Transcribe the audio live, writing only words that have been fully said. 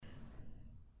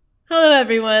Hello,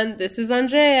 everyone. This is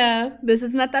Andrea. This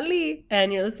is Natalie.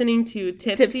 And you're listening to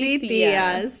Tipsy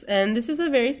Tías. And this is a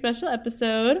very special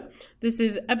episode. This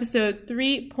is episode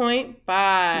 3.5.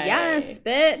 Yes,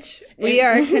 bitch. We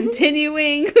are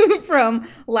continuing from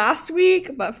last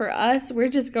week, but for us, we're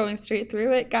just going straight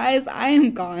through it. Guys, I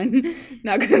am gone.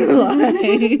 Not gonna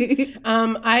lie.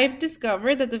 I've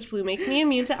discovered that the flu makes me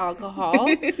immune to alcohol.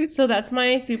 So that's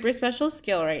my super special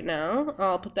skill right now.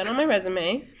 I'll put that on my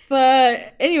resume.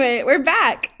 But anyway, we're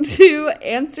back to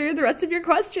answer the rest of your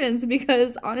questions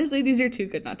because honestly, these are too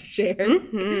good not to share.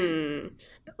 Mm-hmm.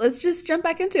 Let's just jump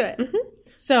back into it. Mm-hmm.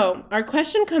 So our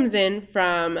question comes in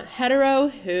from Hetero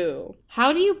Who.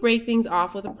 How do you break things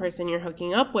off with a person you're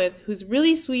hooking up with who's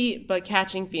really sweet but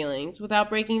catching feelings without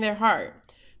breaking their heart?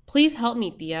 Please help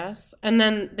me, Tías. And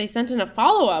then they sent in a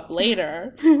follow-up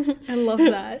later. I love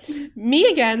that. Me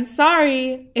again.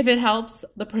 Sorry. If it helps,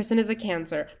 the person is a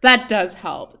Cancer. That does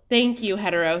help. Thank you,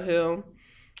 Hetero Who.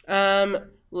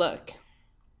 Look.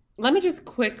 Let me just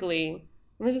quickly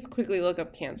look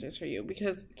up Cancers for you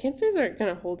because Cancers are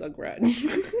going to hold a grudge.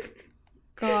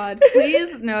 God,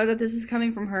 please know that this is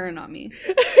coming from her and not me.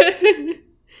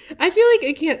 I feel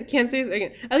like Cancers,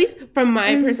 again, at least from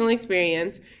my personal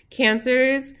experience,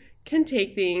 Cancers can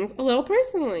take things a little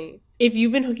personally. If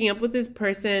you've been hooking up with this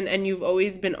person and you've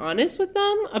always been honest with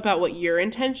them about what your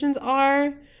intentions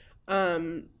are,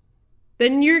 then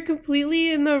you're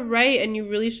completely in the right and you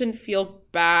really shouldn't feel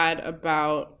bad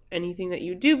about anything that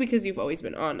you do because you've always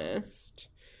been honest.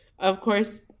 Of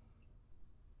course,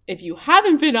 if you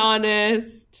haven't been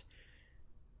honest,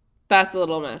 that's a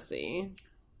little messy.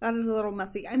 That is a little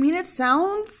messy. I mean, it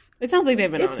sounds like they've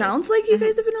been honest. It sounds like you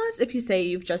guys have been honest. If you say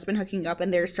you've just been hooking up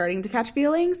and they're starting to catch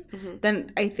feelings,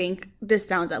 then I think this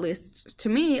sounds, at least to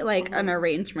me, like an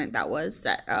arrangement that was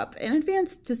set up in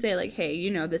advance to say, like, hey, you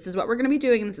know, this is what we're going to be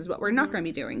doing and this is what we're not going to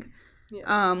be doing.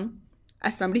 Yeah.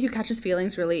 As somebody who catches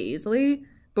feelings really easily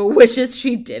but wishes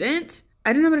she didn't,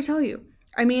 I don't know what to tell you.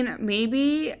 I mean,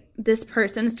 maybe this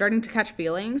person is starting to catch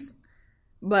feelings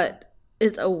but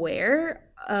is aware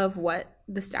of what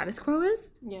the status quo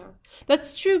is. Yeah,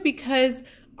 that's true because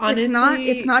honestly,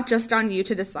 it's not just on you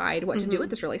to decide what to do with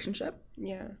this relationship.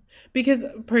 Yeah, because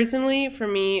personally, for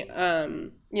me,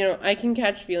 you know, I can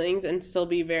catch feelings and still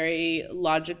be very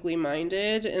logically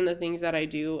minded in the things that I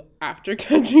do after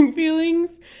catching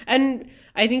feelings, and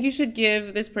I think you should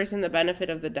give this person the benefit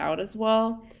of the doubt as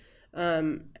well,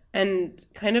 and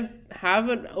kind of have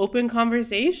an open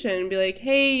conversation, be like,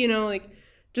 hey, you know, like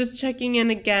just checking in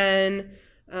again.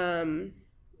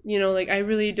 You know, like, I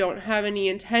really don't have any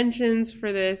intentions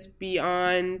for this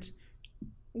beyond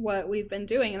what we've been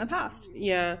doing in the past.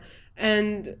 Yeah.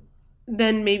 And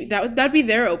then maybe that'd be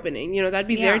their opening, you know, that'd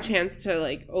be their chance to,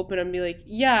 like, open up and be like,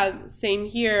 yeah, same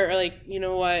here. Or, like, you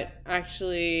know what,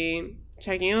 actually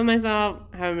checking in with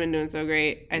myself, haven't been doing so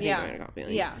great. I think I'm going to catch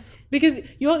feelings. Yeah. Because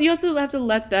you also have to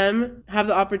let them have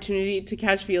the opportunity to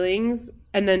catch feelings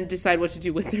and then decide what to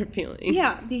do with their feelings.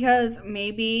 Yeah, because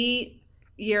maybe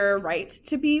you're right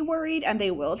to be worried and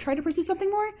they will try to pursue something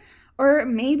more, or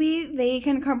maybe they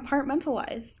can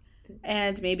compartmentalize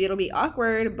and maybe it'll be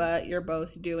awkward, but you're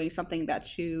both doing something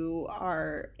that you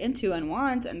are into and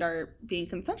want and are being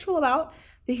consensual about.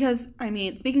 Because, I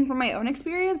mean, speaking from my own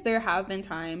experience, there have been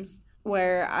times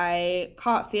where I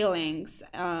caught feelings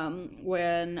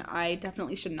when I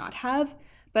definitely should not have,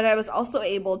 but I was also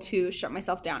able to shut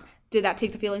myself down. Did that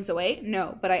take the feelings away?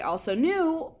 No. But I also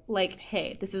knew, like,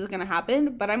 hey, this isn't going to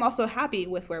happen, but I'm also happy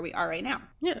with where we are right now.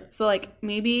 Yeah. So, like,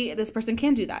 maybe this person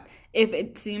can do that. If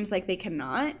it seems like they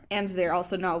cannot, and they're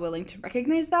also not willing to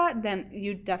recognize that, then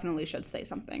you definitely should say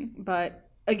something. But,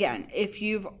 again, if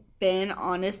you've been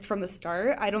honest from the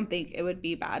start, I don't think it would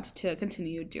be bad to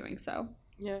continue doing so.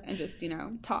 Yeah. And just, you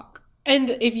know, talk.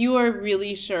 And if you are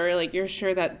really sure, like, you're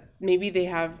sure that maybe they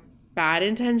have bad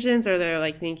intentions or they're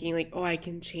like thinking like, oh, I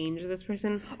can change this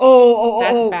person.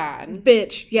 That's bad.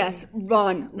 Bitch, yes,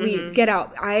 run, leave, get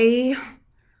out. I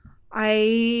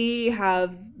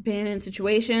have been in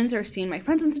situations or seen my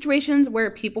friends in situations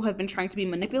where people have been trying to be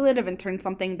manipulative and turn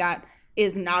something that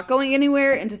is not going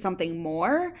anywhere into something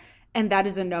more. And that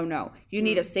is a no-no. You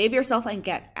need to save yourself and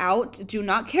get out. Do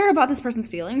not care about this person's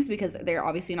feelings because they're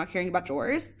obviously not caring about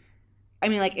yours. I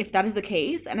mean, like, if that is the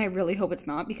case, and I really hope it's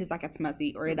not because that gets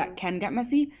messy or that can get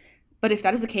messy, but if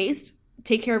that is the case,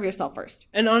 take care of yourself first.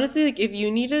 And honestly, like, if you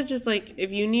need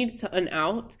an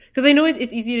out, because I know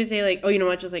it's easy to say, like, oh, you know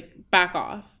what, just, like, back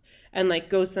off and, like,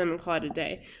 ghost them and call it a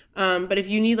day. But if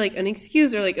you need, like, an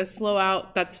excuse or, like, a slow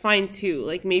out, that's fine, too.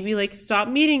 Like, maybe, like, stop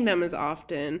meeting them as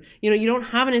often. You know, you don't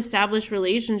have an established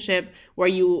relationship where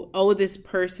you owe this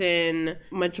person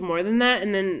much more than that.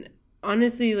 And then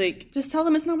honestly, like, just tell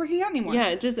them it's not working out anymore.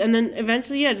 Yeah, and then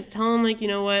eventually, just tell them, like, you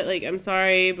know what, like, I'm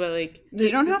sorry, but, like...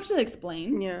 You don't have to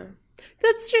explain. Yeah.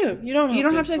 That's true. You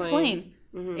don't have to explain.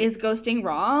 Mm-hmm. Is ghosting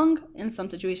wrong? In some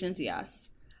situations, yes.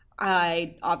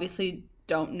 I obviously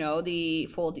don't know the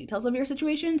full details of your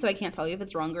situation, so I can't tell you if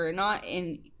it's wrong or not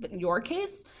in your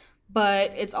case,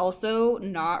 but it's also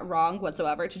not wrong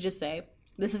whatsoever to just say,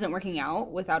 this isn't working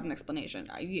out without an explanation.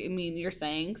 I mean, you're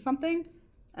saying something,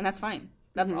 and that's fine.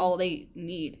 That's all they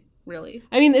need, really.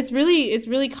 I mean, it's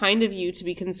really kind of you to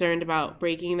be concerned about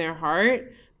breaking their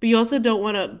heart, but you also don't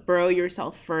want to burrow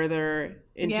yourself further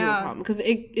into a problem, because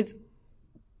it's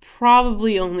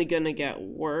probably only going to get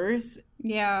worse.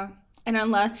 Yeah. And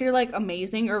unless you're, like,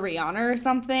 amazing or Rihanna or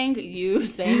something, you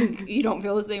saying you don't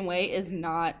feel the same way is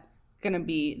not going to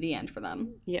be the end for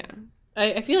them. Yeah.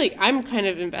 I feel like I'm kind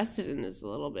of invested in this a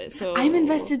little bit. So I'm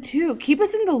invested too. Keep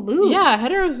us in the loop. Yeah,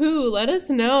 Hetero Who, let us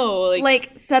know.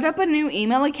 Like set up a new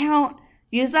email account.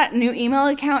 Use that new email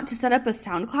account to set up a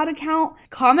SoundCloud account.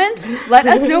 Comment. Let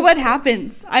us know what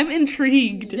happens. I'm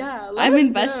intrigued. Yeah, I'm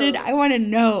invested. I want to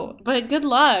know. But good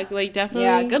luck. Like, definitely.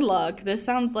 Yeah, good luck. This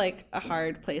sounds like a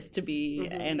hard place to be,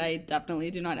 and I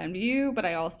definitely do not envy you, but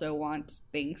I also want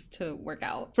things to work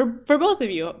out. For both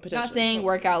of you, potentially. Not saying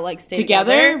work out, like, stay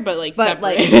together, but, like,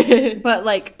 separate.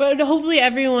 But hopefully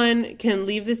everyone can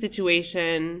leave the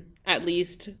situation at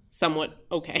least somewhat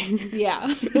okay. Yeah.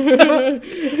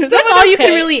 That's all you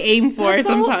can really aim for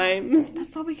sometimes.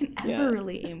 That's all we can ever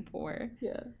really aim for.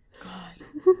 Yeah.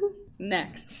 God.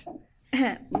 Next.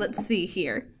 Let's see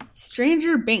here.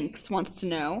 Stranger Binks wants to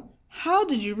know, how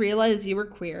did you realize you were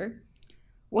queer?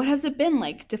 What has it been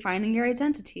like defining your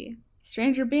identity?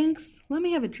 Stranger Binks, let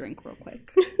me have a drink real quick.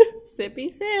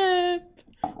 Sippy sip.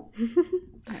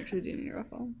 I actually do need a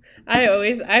refill. I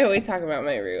always talk about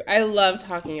my root. I love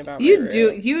talking about my root.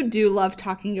 You do love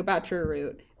talking about your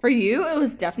root. For you, it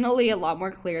was definitely a lot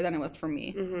more clear than it was for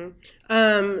me.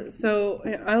 Mm-hmm. So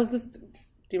I'll just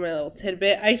do my little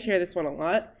tidbit. I share this one a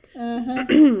lot.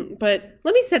 But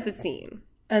let me set the scene.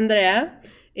 Andrea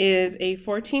is a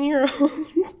 14-year-old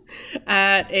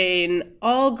at an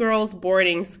all-girls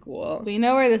boarding school. We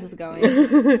know where this is going.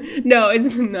 No,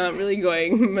 it's not really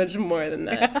going much more than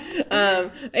that.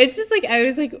 It's just like I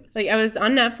was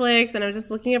on Netflix and I was just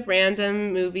looking up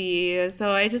random movies.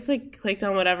 So I just like clicked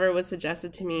on whatever was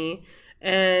suggested to me,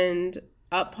 and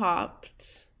up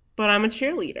popped But I'm a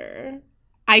Cheerleader.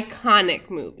 Iconic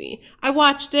movie. I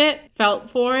watched it, felt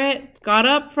for it, got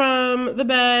up from the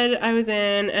bed I was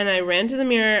in, and I ran to the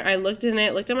mirror. I looked in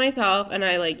it, looked at myself, and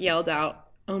I like yelled out,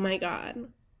 "Oh my God,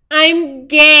 I'm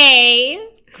gay."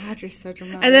 God, you're so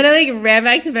dramatic. And then I like ran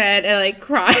back to bed and like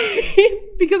cried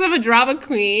because I'm a drama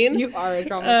queen. You are a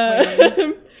drama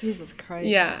queen. Jesus Christ.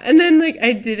 Yeah. And then like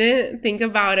I didn't think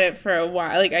about it for a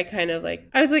while. Like I kind of like,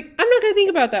 I was like, I'm not going to think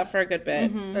about that for a good bit.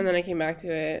 Mm-hmm. And then I came back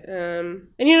to it. And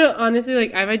you know, honestly,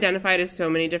 like I've identified as so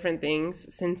many different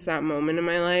things since that moment in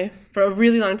my life. For a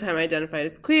really long time, I identified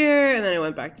as queer, and then I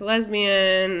went back to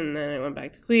lesbian, and then I went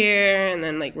back to queer. And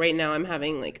then like right now I'm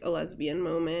having like a lesbian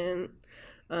moment.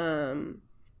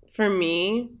 For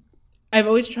me, I've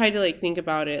always tried to like think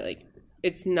about it like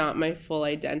it's not my full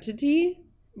identity,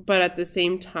 but at the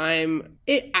same time,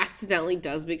 it accidentally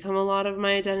does become a lot of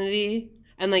my identity.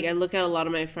 And like I look at a lot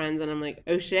of my friends and I'm like,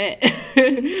 oh shit.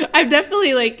 I've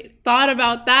definitely like thought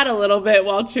about that a little bit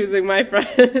while choosing my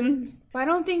friends. I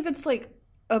don't think that's like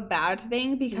a bad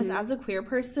thing, because as a queer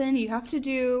person, you have to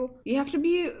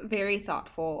be very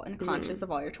thoughtful and conscious of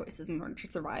all your choices in order to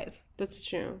survive. That's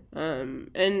true.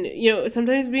 And you know,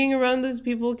 sometimes being around those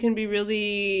people can be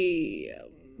really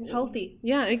healthy.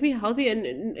 Yeah, it can be healthy,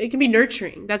 and it can be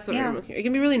nurturing. That's what I'm looking for. It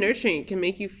can be really nurturing. It can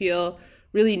make you feel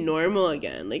really normal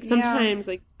again. Like sometimes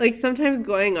like sometimes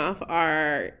going off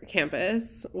our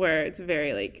campus where it's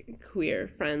very like queer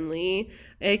friendly,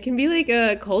 it can be like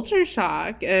a culture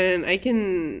shock, and I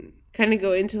can kind of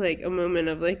go into like a moment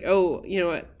of like, oh, you know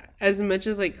what, as much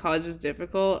as like college is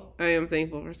difficult, I am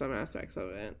thankful for some aspects of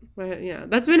it. But yeah,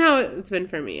 that's been how it's been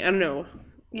for me. I don't know.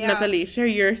 Yeah. Natalie, share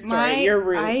your story, your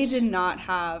root. I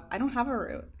don't have a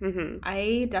root. Mm-hmm.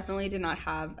 I definitely did not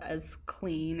have as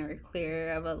clean or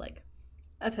clear of a like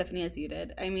epiphany as you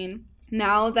did. I mean,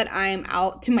 now that I'm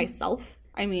out to myself,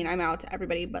 I mean, I'm out to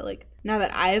everybody, but like now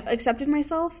that I've accepted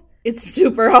myself, it's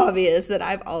super obvious that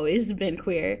I've always been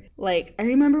queer. Like, I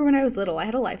remember when I was little, I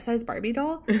had a life-size Barbie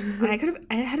doll, and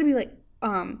I had to be like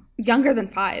younger than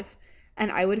 5,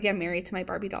 and I would get married to my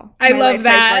Barbie doll. I love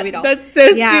that. Barbie doll. That's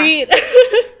so sweet.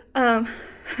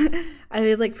 I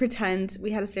would like pretend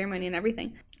we had a ceremony and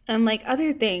everything. And like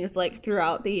other things like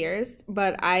throughout the years,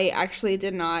 but I actually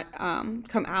did not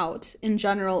come out in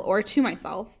general or to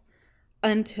myself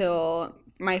until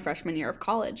my freshman year of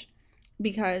college,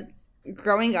 because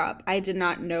growing up, I did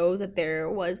not know that there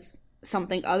was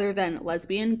something other than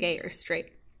lesbian, gay, or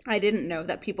straight. I didn't know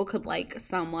that people could like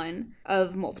someone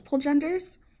of multiple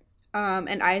genders.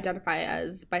 And I identify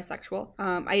as bisexual.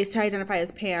 I used to identify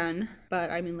as pan,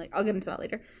 but I mean, like, I'll get into that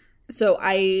later. So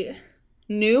I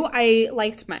knew I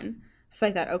liked men. So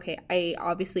I thought, okay, I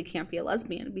obviously can't be a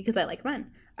lesbian because I like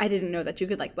men. I didn't know that you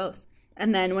could like both.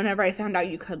 And then whenever I found out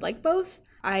you could like both,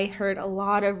 I heard a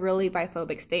lot of really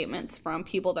biphobic statements from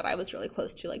people that I was really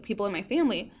close to, like people in my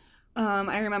family.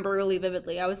 I remember really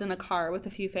vividly, I was in a car with a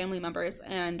few family members,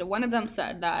 and one of them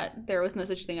said that there was no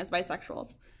such thing as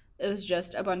bisexuals. It was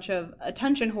just a bunch of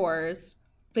attention whores,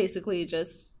 basically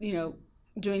just, you know,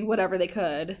 doing whatever they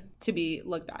could to be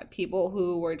looked at. People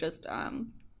who were just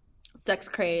sex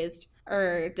crazed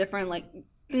or different, like,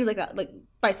 things like that. Like,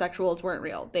 bisexuals weren't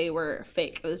real. They were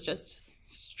fake. It was just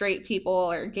straight people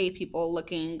or gay people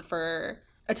looking for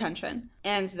attention.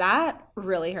 And that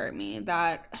really hurt me.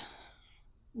 That,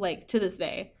 like, to this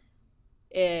day,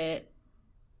 it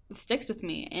sticks with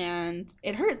me, and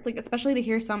it hurts, like, especially to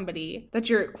hear somebody that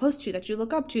you're close to, that you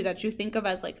look up to, that you think of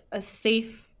as like a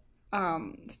safe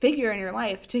figure in your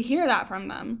life, to hear that from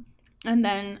them and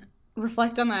then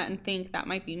reflect on that and think that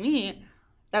might be me.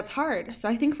 That's hard. So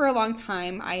I think for a long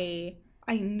time I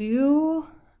knew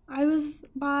I was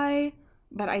bi,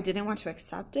 but I didn't want to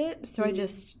accept it, so I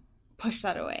just pushed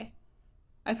that away.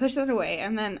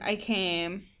 And then I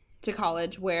came to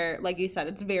college where, like you said,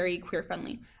 it's very queer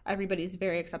friendly. Everybody's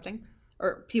very accepting,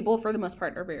 or people for the most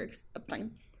part are very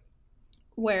accepting,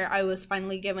 where I was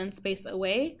finally given space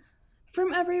away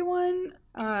from everyone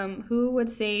who would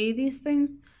say these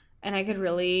things, and I could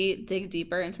really dig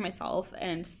deeper into myself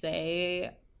and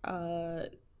say,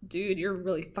 dude, you're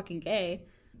really fucking gay.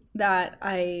 That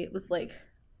I was like,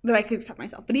 that I could accept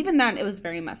myself. But even then, it was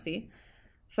very messy.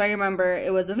 So I remember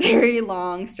it was a very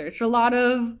long search, a lot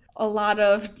of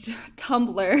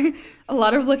Tumblr, a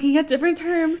lot of looking at different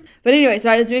terms. But anyway, so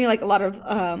I was doing like a lot of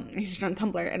research on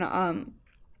Tumblr, and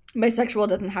bisexual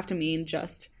doesn't have to mean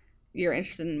just you're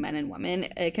interested in men and women.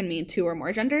 It can mean 2 or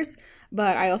more genders.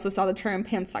 But I also saw the term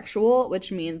pansexual,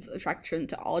 which means attraction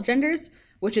to all genders,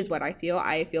 which is what I feel.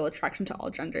 I feel attraction to all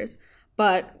genders.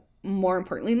 But more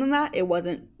importantly than that, it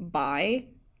wasn't bi.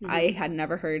 I had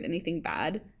never heard anything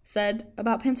bad said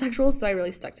about pansexuals, so I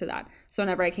really stuck to that. So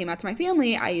whenever I came out to my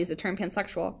family, I used the term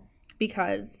pansexual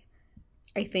because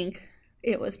I think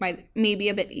it was maybe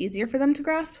a bit easier for them to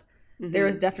grasp. There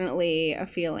was definitely a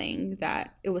feeling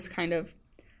that it was kind of,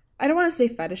 I don't want to say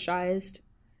fetishized,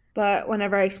 but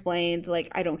whenever I explained, like,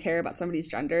 I don't care about somebody's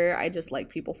gender, I just like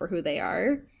people for who they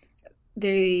are,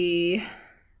 a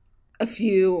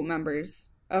few members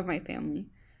of my family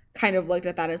kind of looked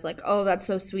at that as like, oh, that's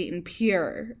so sweet and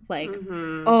pure. Like,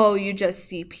 oh, you just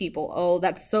see people. Oh,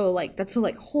 that's so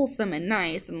wholesome and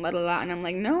nice and la la la. And I'm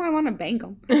like, no, I want to bang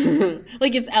them.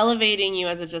 Like, it's elevating you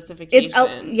as a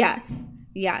justification.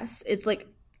 Yes. It's like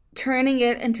turning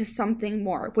it into something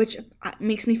more, which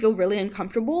makes me feel really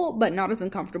uncomfortable, but not as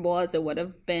uncomfortable as it would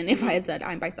have been if I had said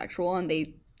I'm bisexual and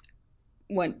they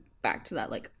went back to that,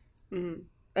 like,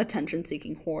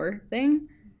 attention-seeking whore thing.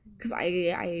 Because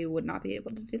I would not be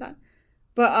able to do that.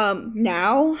 But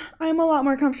now I'm a lot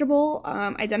more comfortable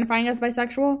identifying as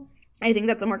bisexual. I think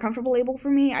that's a more comfortable label for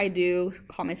me. I do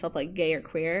call myself, like, gay or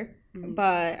queer.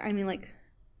 But, I mean, like,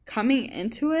 coming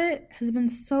into it has been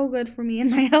so good for me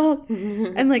and my health.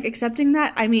 And, like, accepting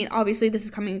that. I mean, obviously this is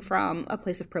coming from a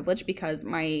place of privilege because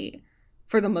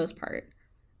for the most part,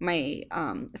 my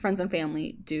friends and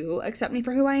family do accept me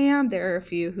for who I am. There are a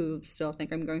few who still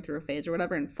think I'm going through a phase or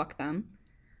whatever, and fuck them.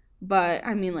 But,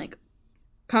 I mean, like,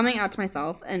 coming out to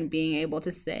myself and being able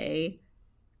to say,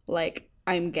 like,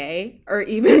 I'm gay, or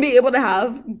even be able to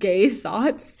have gay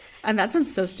thoughts, and that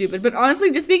sounds so stupid, but honestly,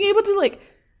 just being able to, like,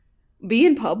 be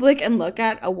in public and look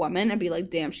at a woman and be like,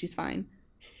 damn, she's fine,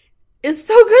 is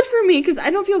so good for me, because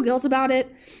I don't feel guilt about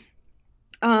it.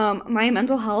 My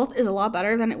mental health is a lot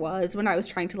better than it was when I was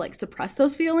trying to, like, suppress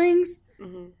those feelings.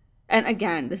 And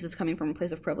again, this is coming from a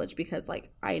place of privilege, because,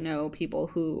 like, I know people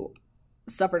who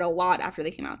suffered a lot after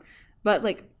they came out. But,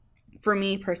 like, for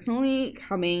me personally,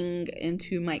 coming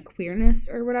into my queerness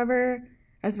or whatever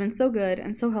has been so good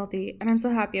and so healthy, and I'm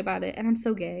so happy about it, and I'm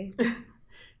so gay.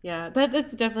 Yeah,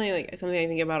 that's definitely, like, something I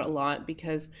think about a lot,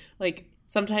 because, like,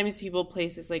 sometimes people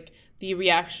place this, like, the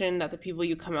reaction that the people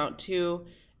you come out to,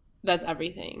 that's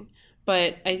everything.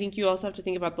 But I think you also have to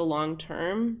think about the long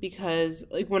term, because,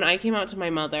 like, when I came out to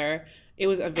my mother, it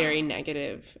was a very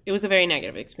negative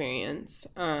experience.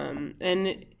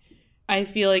 And I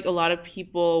feel like a lot of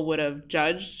people would have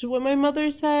judged what my mother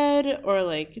said or,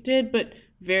 like, did, but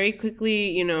very quickly,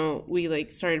 you know, we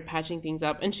like started patching things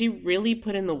up, and she really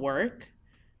put in the work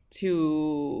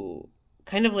to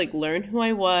kind of like learn who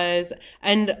I was.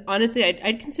 And honestly,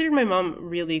 I'd considered my mom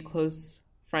really close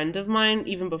friend of mine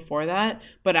even before that,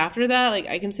 but after that, like,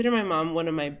 I consider my mom one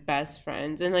of my best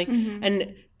friends. And like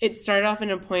and it started off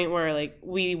in a point where like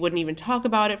we wouldn't even talk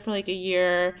about it for like a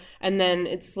year, and then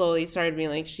it slowly started being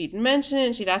like she'd mention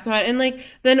it, she'd ask about it, and like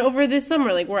then over this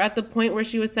summer, like we're at the point where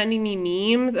she was sending me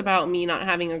memes about me not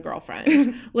having a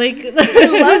girlfriend. Like I love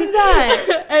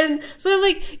that. And so I'm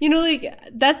like, you know, like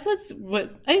that's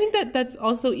what I think that's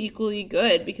also equally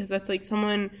good, because that's like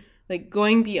someone like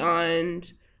going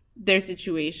beyond their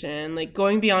situation, like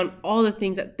going beyond all the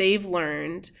things that they've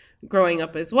learned growing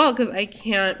up as well. Because I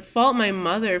can't fault my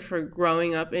mother for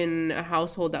growing up in a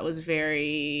household that was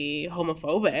very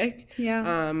homophobic.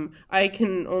 Yeah. I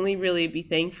can only really be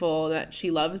thankful that she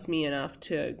loves me enough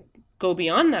to go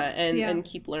beyond that and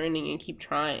keep learning and keep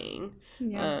trying.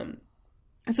 Yeah.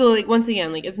 So like once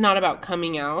again, like it's not about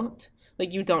coming out.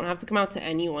 Like you don't have to come out to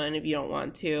anyone if you don't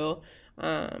want to.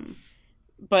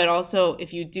 But also,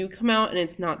 if you do come out and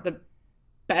it's not the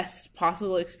best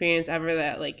possible experience ever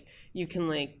that, like, you can,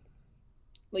 like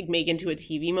make into a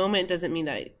TV moment, doesn't mean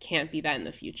that it can't be that in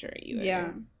the future either.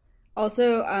 Yeah.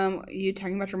 Also, you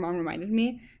talking about your mom reminded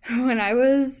me, when I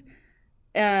was,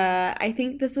 I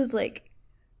think this was, like,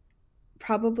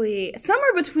 probably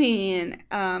somewhere between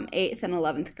 8th and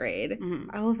 11th grade. Mm-hmm.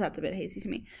 I love that's a bit hazy to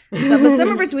me. So, but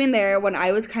somewhere between there, when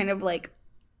I was kind of, like,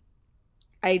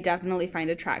 I definitely find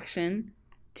attraction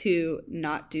to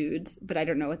not dudes, but I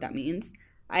don't know what that means.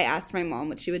 I asked my mom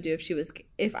what she would do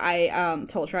if I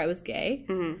told her I was gay,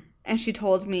 and she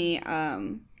told me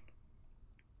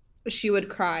she would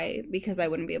cry because I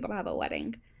wouldn't be able to have a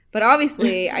wedding. But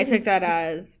obviously, I took that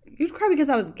as, you'd cry because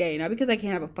I was gay, not because I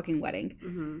can't have a fucking wedding.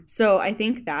 Mm-hmm. So I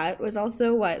think that was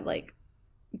also what like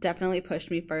definitely pushed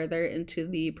me further into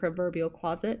the proverbial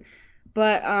closet.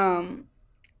 But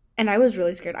and I was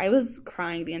really scared. I was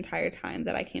crying the entire time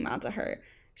that I came out to her.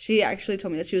 She actually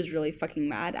told me that she was really fucking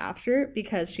mad after,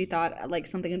 because she thought like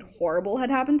something horrible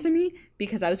had happened to me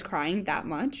because I was crying that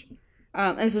much.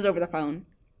 And this was over the phone.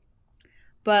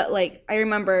 But like I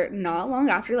remember not long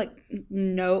after, like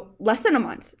less than a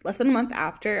month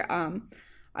after,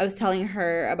 I was telling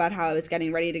her about how I was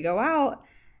getting ready to go out,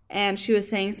 and she was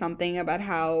saying something about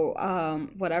how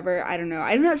whatever, I don't know.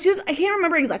 I can't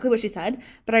remember exactly what she said,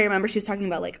 but I remember she was talking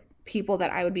about like people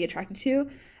that I would be attracted to.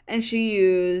 And she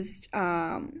used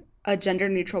gender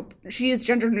neutral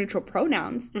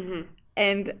pronouns. Mm-hmm.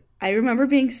 And I remember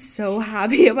being so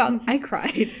happy about. I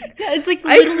cried. Yeah, it's like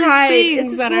little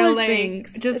things that are like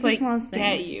things. Just like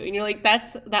get you, and you're like,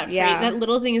 that's that. That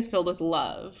little thing is filled with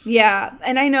love. Yeah,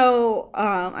 and I know.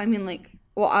 I mean, like,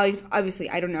 well, obviously,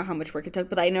 I don't know how much work it took,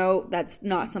 but I know that's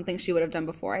not something she would have done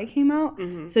before I came out.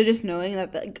 Mm-hmm. So just knowing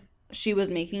that she was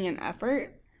making an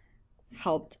effort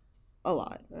helped a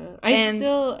lot. I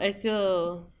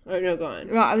still. Oh no, go on.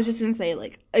 Well, I was just gonna say,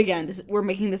 like, again, we're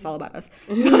making this all about us.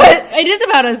 But it is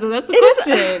about us, though. That's the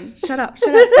question. Shut up.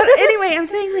 But anyway, I'm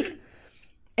saying, like,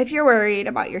 if you're worried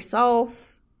about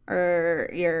yourself or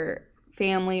your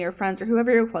family or friends or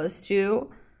whoever you're close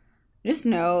to, just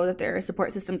know that there are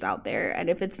support systems out there. And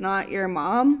if it's not your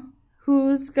mom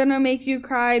who's gonna make you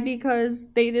cry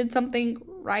because they did something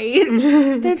right,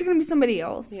 then it's gonna be somebody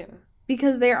else. Yeah.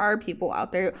 Because there are people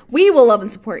out there. We will love and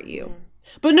support you.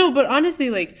 But honestly,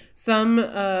 like,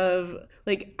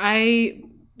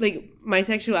 my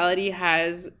sexuality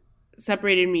has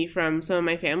separated me from some of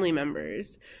my family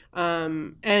members.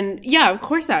 And yeah, of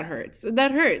course that hurts.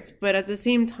 But at the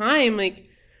same time, like,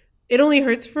 it only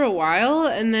hurts for a while.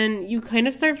 And then you kind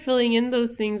of start filling in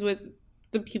those things with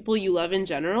the people you love in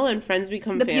general, and friends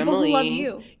become family. The people who love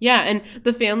you. Yeah, and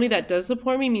the family that does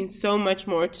support me means so much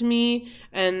more to me.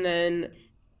 And then,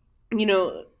 you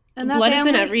know, and blood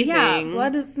isn't everything. Yeah,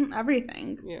 blood isn't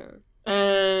everything. Yeah.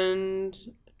 And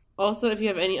also, if you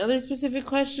have any other specific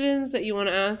questions that you want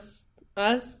to ask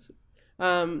us,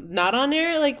 not on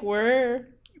air, like, we're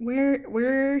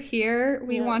here.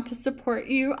 We want to support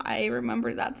you. I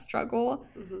remember that struggle.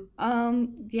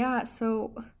 Mm-hmm. Yeah,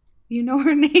 so you know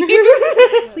our names.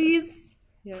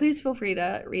 Please feel free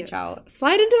to reach out.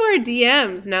 Slide into our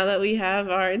DMs now that we have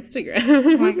our Instagram.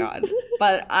 Oh my God.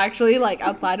 But actually, like,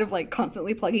 outside of like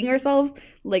constantly plugging ourselves,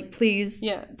 like, please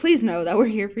know that we're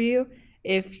here for you.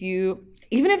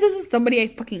 Even if this is somebody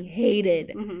I fucking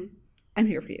hated, I'm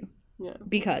here for you. Yeah.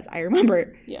 Because I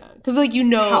remember. Yeah. Because, like, you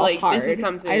know, how like, hard, this is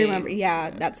something. I remember,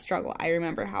 that struggle. I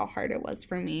remember how hard it was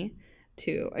for me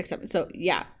to accept it. So,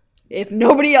 yeah. If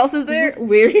nobody else is there,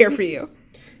 we're here for you.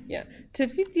 Yeah.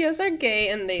 Tipsy Tías are gay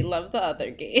and they love the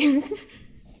other gays.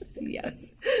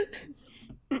 Yes.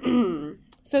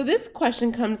 So this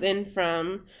question comes in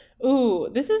from,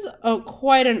 this is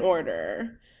quite an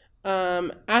order.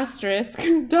 Asterisk,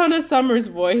 Donna Summer's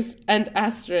voice, and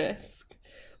asterisk,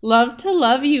 love to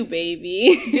love you,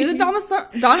 baby. Do the Donna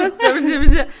Summer.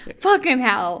 Fucking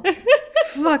hell.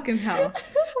 Fucking hell.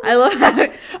 I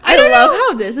love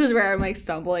how this is where I'm like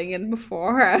stumbling, and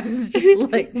before I was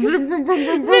just like And the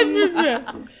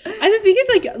thing is,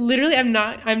 like, literally I'm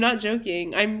not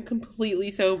joking. I'm completely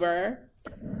sober.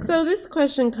 So this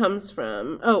question comes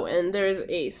from, and there's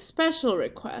a special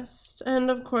request.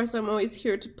 And of course I'm always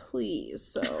here to please,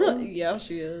 so yeah,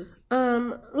 she is.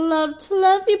 Love to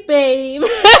love you, babe.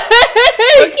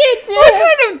 What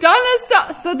kind of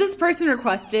Donna so this person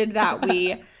requested that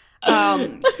we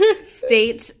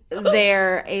state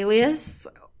their alias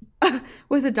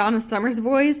with a Donna Summers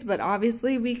voice, but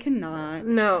obviously we cannot.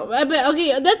 No, but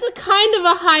okay, that's a kind of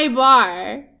a high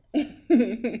bar.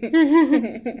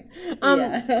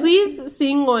 Please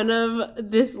sing one of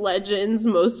this legend's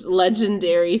most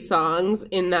legendary songs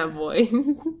in that voice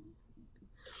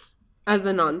as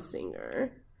a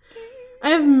non-singer.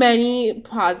 I have many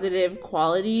positive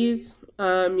qualities.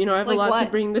 I have a lot to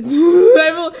bring I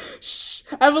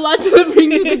have a lot to bring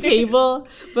to the table,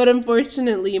 but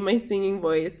unfortunately my singing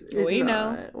voice is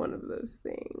not one of those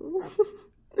things.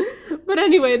 But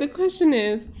anyway, the question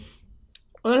is,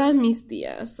 hola, mis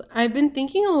tías. I've been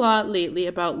thinking a lot lately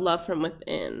about love from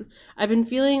within. I've been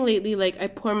feeling lately like I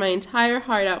pour my entire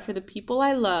heart out for the people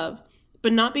I love,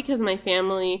 but not because my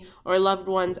family or loved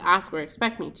ones ask or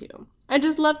expect me to. I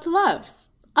just love to love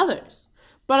others,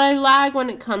 but I lag when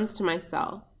it comes to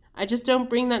myself. I just don't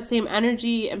bring that same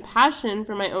energy and passion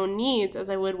for my own needs as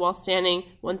I would while standing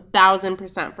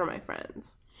 1000% for my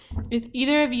friends. If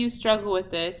either of you struggle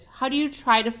with this, how do you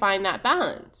try to find that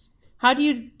balance? How do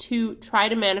you try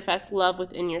to manifest love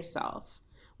within yourself?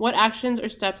 What actions or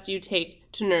steps do you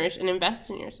take to nourish and invest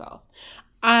in yourself?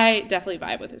 I definitely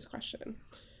vibe with this question.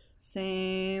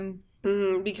 Same.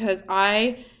 Because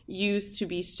I used to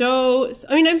be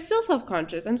I'm still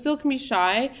self-conscious. I'm still can be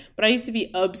shy, but I used to be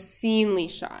obscenely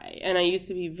shy. And I used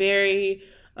to be very...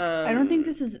 I don't think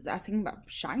this is asking about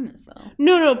shyness, though.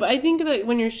 No, but I think that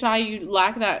when you're shy, you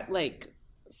lack that, like,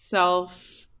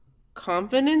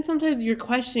 self-confidence. Sometimes you're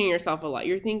questioning yourself a lot.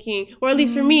 You're thinking, or at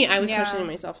least for me, I was questioning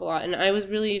myself a lot. And I was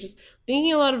really just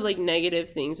thinking a lot of, like,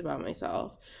 negative things about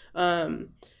myself.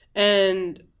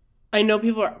 And I know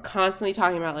people are constantly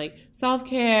talking about, like,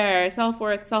 self-care,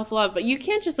 self-worth, self-love, but you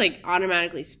can't just, like,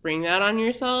 automatically spring that on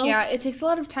yourself. Yeah, it takes a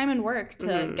lot of time and work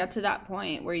to get to that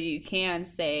point where you can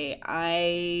say,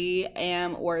 I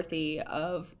am worthy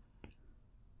of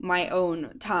my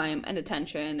own time and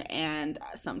attention, and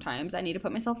sometimes I need to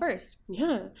put myself first.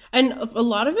 Yeah. And a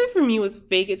lot of it for me was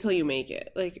fake it till you make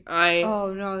it. Like,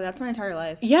 Oh, no, that's my entire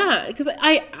life. Yeah, because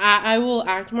I will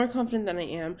act more confident than I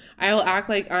am. I will act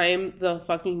like I'm the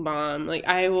fucking bomb. Like,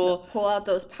 I will... Pull out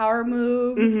those power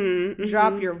moves,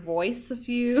 drop your voice a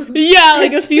few. Yeah,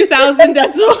 like a few thousand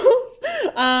decibels.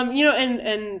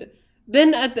 And...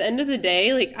 Then at the end of the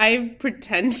day, like, I've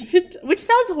pretended, which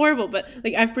sounds horrible, but,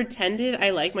 like, I've pretended I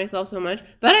like myself so much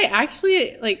that I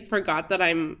actually, like, forgot that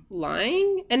I'm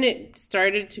lying, and it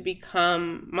started to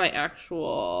become my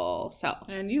actual self.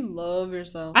 And you love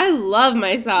yourself. I love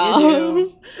myself. You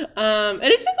do. And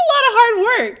it took a lot of hard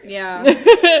work. Yeah.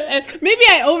 And maybe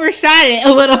I overshot it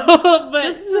a little, but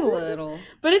just a little.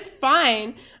 But it's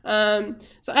fine. So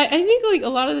I think, like, a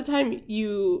lot of the time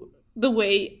the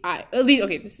way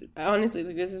this isn't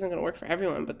going to work for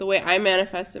everyone, but the way I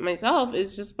manifest it myself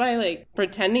is just by, like,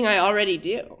 pretending I already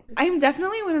do. I'm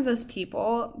definitely one of those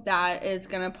people that is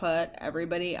going to put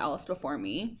everybody else before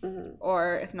me,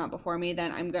 or if not before me,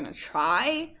 then I'm going to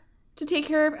try to take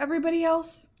care of everybody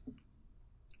else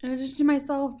in addition to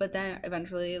myself, but then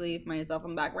eventually leave myself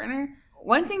on the back burner.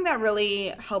 One thing that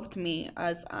really helped me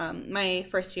was my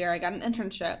first year, I got an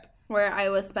internship where I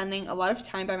was spending a lot of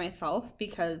time by myself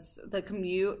because the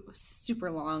commute was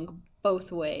super long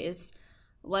both ways.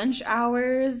 Lunch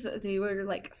hours, they were,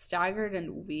 like, staggered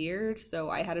and weird, so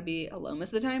I had to be alone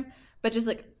most of the time. But just,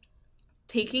 like,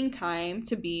 taking time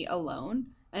to be alone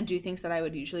and do things that I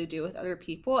would usually do with other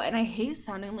people. And I hate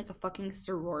sounding like a fucking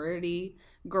sorority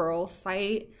girl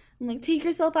site. I'm like, take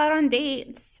yourself out on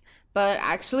dates. But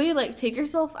actually, like, take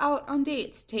yourself out on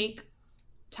dates. Take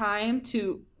time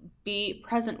to be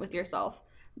present with yourself.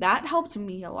 That helped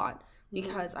me a lot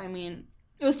because, I mean,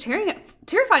 it was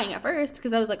terrifying at first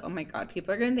because I was like, oh my God,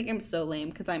 people are going to think I'm so lame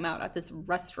because I'm out at this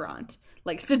restaurant,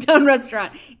 like, sit-down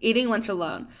restaurant, eating lunch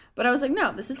alone. But I was like,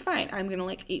 no, this is fine. I'm going to,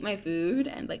 like, eat my food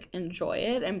and, like, enjoy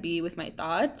it and be with my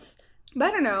thoughts But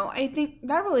I don't know. I think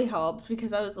that really helped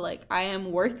because I was like, I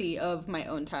am worthy of my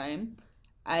own time.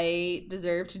 I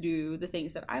deserve to do the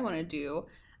things that I want to do.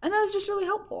 And that was just really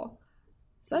helpful.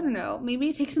 So I don't know.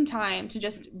 Maybe take some time to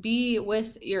just be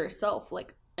with yourself,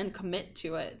 like, and commit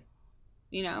to it.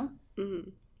 You know? Mm-hmm.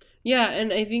 Yeah,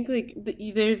 and I think, like,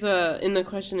 there's in the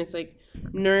question, it's like,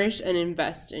 nourish and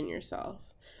invest in yourself.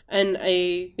 And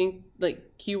I think,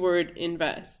 like, keyword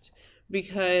invest.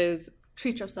 Because...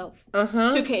 treat yourself.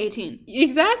 2K18.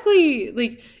 Exactly.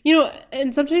 Like, you know,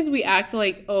 and sometimes we act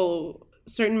like, oh,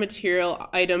 certain material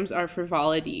items are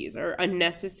frivolities or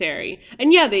unnecessary.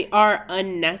 And yeah, they are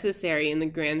unnecessary in the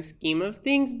grand scheme of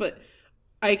things, but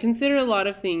I consider a lot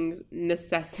of things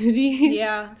necessities.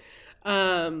 Yeah.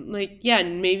 Like, yeah,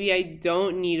 maybe I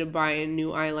don't need to buy a new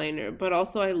eyeliner, but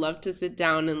also I love to sit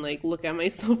down and, like, look at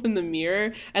myself in the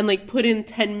mirror and, like, put in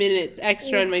 10 minutes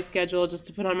extra in my schedule just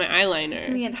to put on my eyeliner.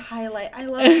 Me and highlight. I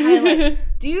love highlight.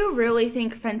 Do you really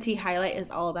think Fenty highlight is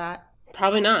all that?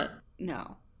 Probably not.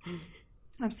 No.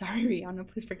 I'm sorry,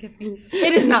 Rihanna. Please forgive me.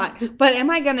 It is not. But am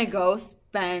I going to go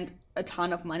spend a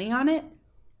ton of money on it?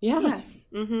 Yeah. Yes.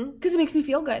 Because it makes me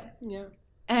feel good. Yeah.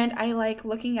 And I like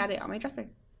looking at it on my dresser.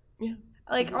 Yeah.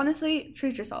 Like, honestly,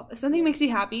 treat yourself. If something makes you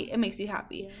happy, it makes you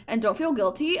happy. Yeah. And don't feel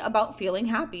guilty about feeling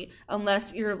happy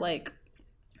unless you're, like,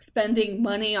 spending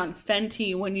money on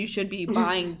Fenty when you should be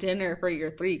buying dinner for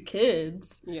your 3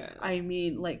 kids. Yeah. I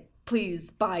mean, like, please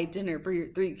buy dinner for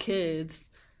your 3 kids.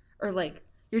 Or, like,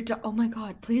 oh my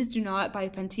God, please do not buy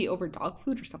Fenty over dog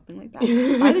food or something like that.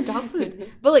 Buy the dog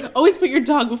food. But, like, always put your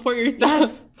dog before yourself.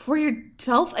 Yes, for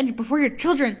yourself and before your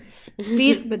children.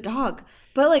 Feed the dog.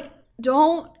 But, like,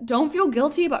 don't feel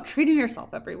guilty about treating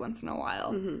yourself every once in a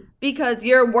while because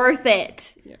you're worth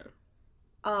it.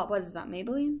 Yeah. What is that,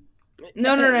 Maybelline?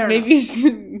 No. Maybe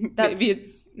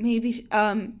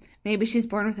maybe she's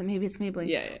born with it. Maybe it's Maybelline.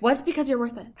 Yeah. What's because you're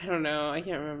worth it? I don't know. I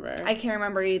can't remember. I can't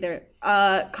remember either.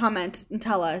 Comment and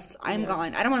tell us. I'm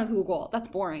gone. I don't want to Google. That's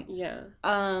boring. Yeah.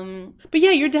 But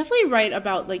yeah, you're definitely right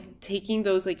about, like, taking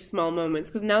those, like, small moments.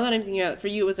 Because now that I'm thinking about it, for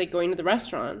you, it was, like, going to the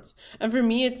restaurants. And for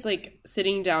me, it's, like,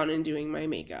 sitting down and doing my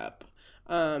makeup.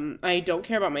 I don't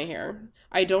care about my hair.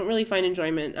 I don't really find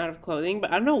enjoyment out of clothing.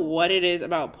 But I don't know what it is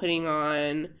about putting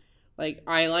on, like,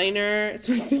 eyeliner,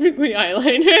 specifically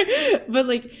eyeliner. But,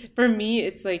 like, for me,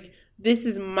 it's, like, this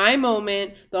is my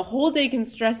moment. The whole day can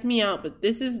stress me out, but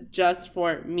this is just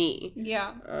for me.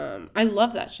 Yeah. I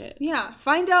love that shit. Yeah.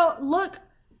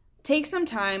 Take some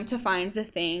time to find the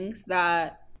things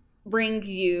that bring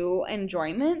you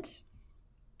enjoyment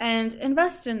and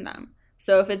invest in them.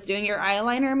 So if it's doing your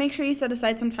eyeliner, make sure you set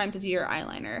aside some time to do your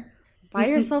eyeliner. Buy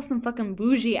yourself some fucking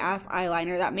bougie ass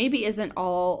eyeliner that maybe isn't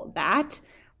all that,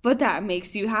 but that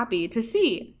makes you happy to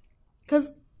see.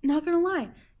 Because, not gonna lie,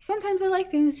 sometimes I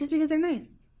like things just because they're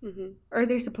nice. Or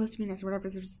they're supposed to be nice or whatever.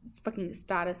 There's fucking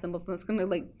status symbols that's gonna,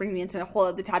 like, bring me into a whole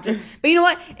other tangent. But you know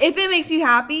what? If it makes you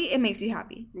happy, it makes you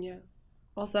happy. Yeah.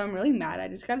 Also, I'm really mad. I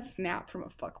just got a snap from a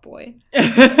fuckboy.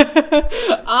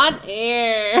 On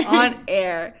air. On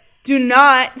air. Do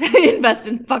not invest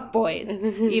in fuckboys,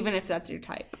 even if that's your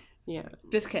type. Yeah.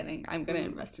 Just kidding. I'm gonna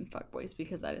invest in fuckboys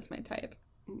because that is my type.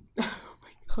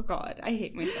 Oh God, I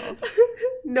hate myself.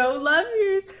 No, love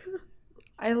yourself.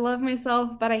 I love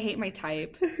myself, but I hate my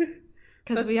type.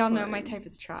 Because we all know my type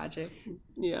is tragic.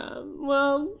 Yeah,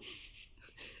 well,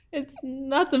 it's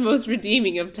not the most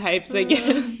redeeming of types, I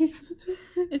guess.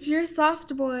 If you're a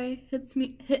soft boy, hit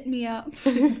me up.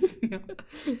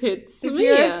 If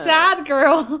you're a sad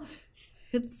girl,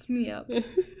 hits me up.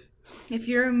 If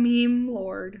you're a meme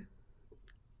lord,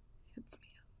 hits me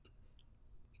up.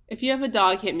 If you have a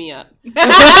dog, hit me up.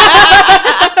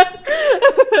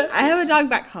 I have a dog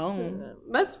back home.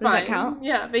 That's fine. Does that count?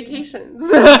 Yeah, vacations.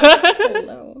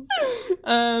 Hello.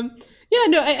 Yeah,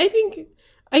 no, I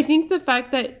think the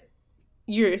fact that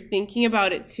you're thinking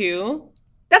about it too.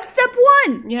 That's step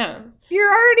 1. Yeah. You're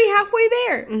already halfway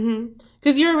there.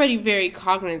 Because you're already very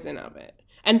cognizant of it.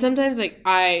 And sometimes, like,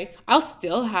 I'll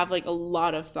still have, like, a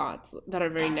lot of thoughts that are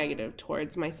very negative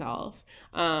towards myself.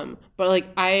 But, like,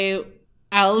 I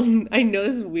know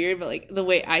this is weird, but, like, the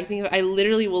way I think of it, I will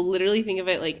think of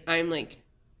it like I'm, like,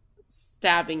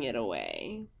 stabbing it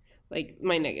away. Like,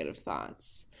 my negative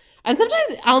thoughts. And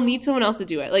sometimes I'll need someone else to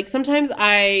do it. Like, sometimes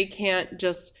I can't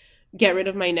just get rid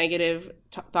of my negative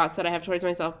thoughts that I have towards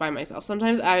myself by myself.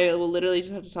 Sometimes I will literally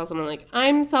just have to tell someone, like,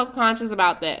 I'm self-conscious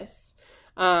about this.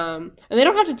 And they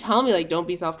don't have to tell me, like, don't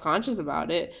be self-conscious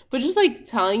about it. But just, like,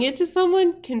 telling it to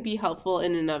someone can be helpful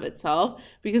in and of itself.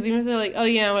 Because even if they're like, oh,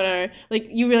 yeah, whatever. Like,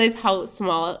 you realize how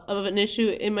small of an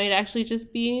issue it might actually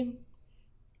just be.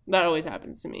 That always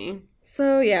happens to me.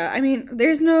 So, yeah, I mean,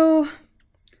 there's no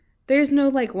there's no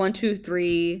like 1, 2,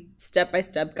 3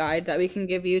 step-by-step guide that we can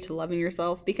give you to loving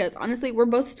yourself, because honestly, we're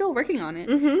both still working on it.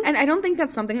 And I don't think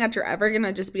that's something that you're ever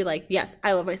gonna just be like, yes,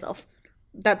 I love myself.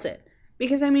 That's it.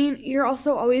 Because, I mean, you're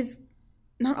also always,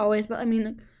 not always, but I mean,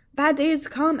 like, bad days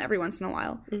come every once in a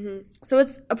while. So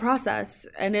it's a process,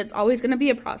 and it's always going to be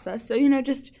a process. So, you know,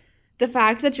 just the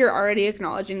fact that you're already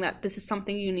acknowledging that this is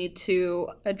something you need to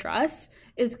address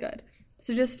is good.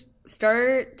 So just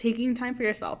start taking time for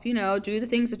yourself, you know, do the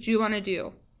things that you want to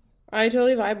do. I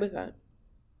totally vibe with that.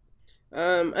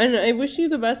 And I wish you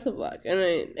the best of luck. And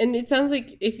it sounds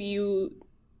like if you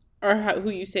are who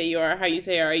you say you are, how you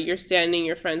say you are, you're standing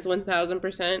your friends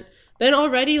 1,000%, then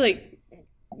already, like,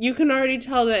 you can already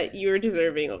tell that you're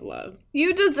deserving of love.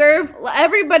 You deserve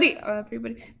everybody.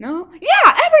 No.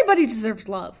 Yeah, everybody deserves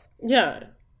love. Yeah.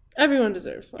 Everyone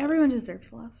deserves love. Everyone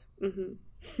deserves love.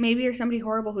 Maybe you're somebody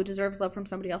horrible who deserves love from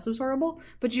somebody else who's horrible,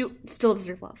 but you still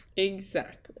deserve love.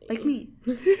 Exactly. Like me.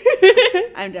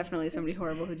 I'm definitely somebody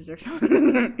horrible who deserves love.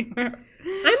 I'm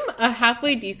a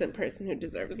halfway decent person who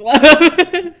deserves love.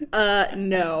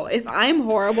 No. If I'm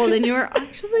horrible, then you're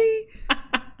actually,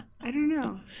 I don't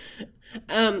know.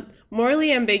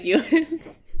 Morally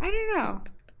ambiguous. I don't know.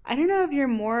 I don't know if you're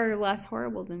more or less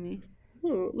horrible than me.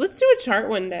 Let's do a chart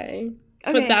one day.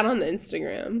 Okay. Put that on the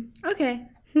Instagram. Okay.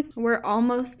 We're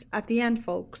almost at the end,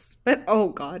 folks. But, oh,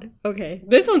 God. Okay.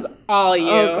 This one's all you.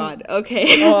 Oh, God.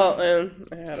 Okay. Well,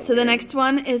 so the next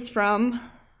one is from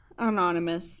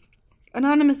Anonymous.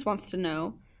 Anonymous wants to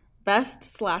know,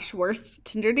 best/worst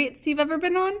Tinder dates you've ever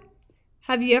been on?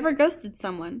 Have you ever ghosted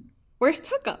someone? Worst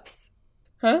hookups?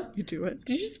 Huh? You do it.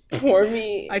 Did you just pour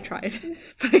me? I tried,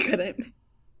 but I couldn't.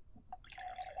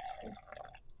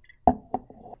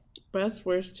 Best,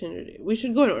 worst Tinder date. We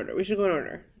should go in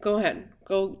order. Go ahead.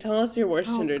 Go tell us your worst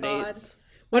Tinder dates.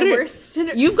 What are worst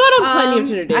Tinder? You've got plenty of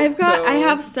Tinder dates. I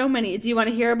have so many. Do you want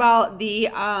to hear about the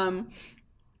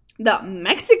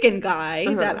Mexican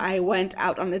guy that I went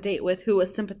out on a date with who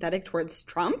was sympathetic towards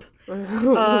Trump?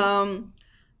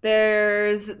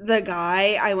 There's the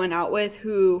guy I went out with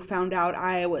who found out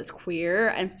I was queer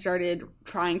and started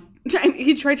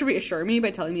he tried to reassure me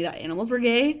by telling me that animals were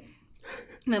gay.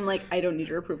 And I'm like, I don't need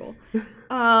your approval.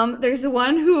 There's the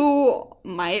one who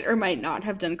might or might not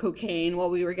have done cocaine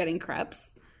while we were getting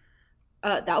crepes.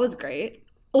 That was great.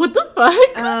 What the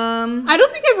fuck? I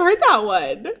don't think I've heard that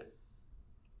one.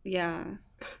 Yeah.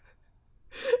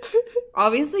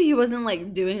 Obviously, he wasn't,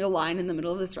 like, doing a line in the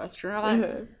middle of this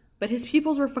restaurant. But his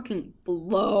pupils were fucking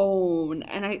blown.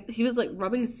 And he was, like,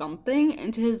 rubbing something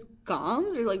into his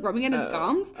gums. Or, like, rubbing at his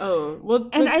gums. Oh.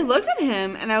 Well. And I looked at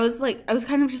him, and I was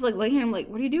kind of just, like, looking at him, like,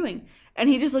 what are you doing? And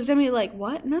he just looked at me like,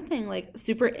 what? Nothing. Like,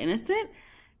 super innocent.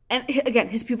 And, again,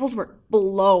 his pupils were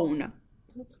blown.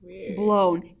 That's weird.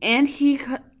 Blown. And he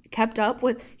kept up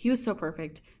with... He was so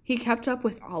perfect. He kept up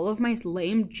with all of my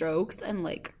lame jokes and,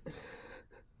 like,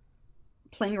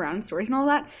 playing around in stories and all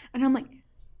that. And I'm like,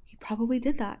 he probably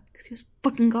did that because he was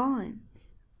fucking gone.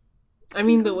 I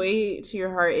mean, the way to your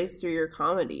heart is through your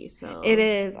comedy, so... It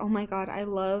is. Oh, my God. I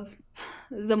love...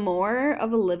 The more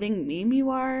of a living meme you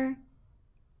are,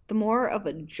 the more of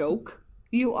a joke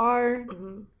you are,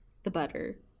 the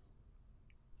better.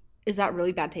 Is that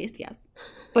really bad taste? Yes.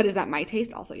 But is that my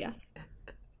taste? Also, yes.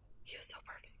 He was so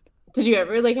perfect. Did you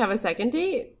ever, like, have a second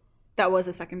date? That was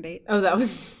a second date. Oh, that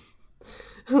was...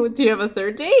 Do you have a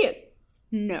third date?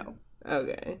 No.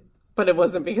 Okay. But it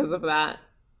wasn't because of that?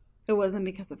 It wasn't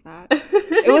because of that.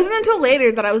 It wasn't until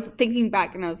later that I was thinking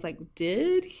back and I was like,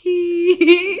 did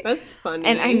he? That's funny.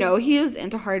 And I know he was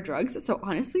into hard drugs, so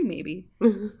honestly, maybe.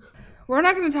 We're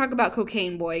not going to talk about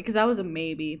Cocaine Boy because that was a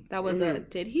maybe. That was a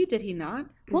did he not?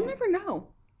 We'll never know.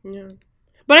 Yeah.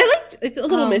 But I liked it's a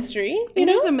little mystery. It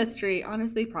is a mystery,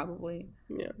 honestly, probably.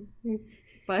 Yeah.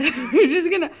 But we're just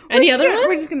gonna...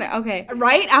 We're just gonna... Okay.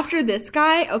 Right after this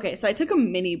guy... Okay, so I took a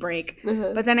mini break.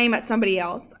 But then I met somebody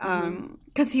else.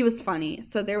 Because he was funny.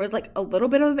 So there was, like, a little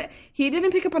bit of it. He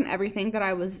didn't pick up on everything that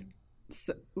I was,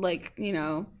 like, you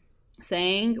know,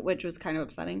 saying, which was kind of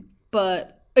upsetting.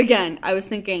 But, again, I was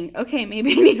thinking, okay,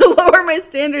 maybe I need to lower my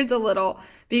standards a little.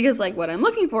 Because, like, what I'm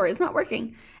looking for is not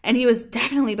working. And he was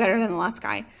definitely better than the last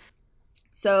guy.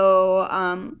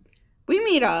 So, we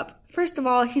meet up. First of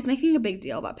all, he's making a big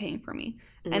deal about paying for me.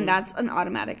 And that's an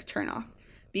automatic turnoff.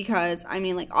 Because, I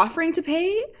mean, like, offering to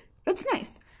pay, that's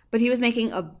nice. But he was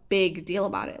making a big deal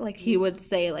about it. Like, he would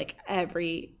say, like,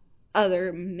 every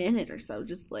other minute or so,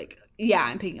 just like, yeah,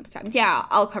 I'm picking up the tab. Yeah,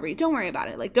 I'll cover you. Don't worry about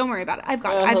it. Like, don't worry about it. I've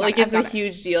got it. Like, it's a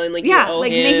huge deal. And, like, yeah, you owe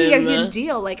like, him. making it a huge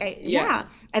deal. Like, yeah.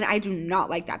 And I do not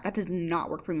like that. That does not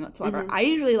work for me whatsoever. I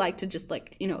usually like to just,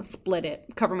 like, you know, split it,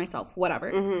 cover myself,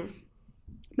 whatever.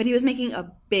 But he was making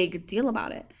a big deal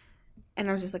about it. And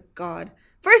I was just like, God.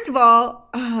 First of all,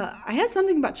 I had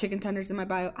something about chicken tenders in my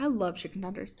bio. I love chicken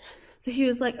tenders. So he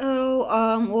was like,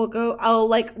 I'll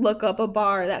like look up a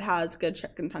bar that has good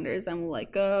chicken tenders and we'll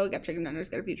like go get chicken tenders,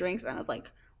 get a few drinks. And I was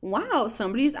like, wow,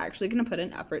 somebody's actually going to put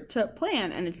an effort to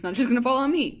plan and it's not just going to fall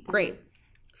on me. Great.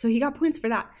 So he got points for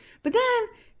that. But then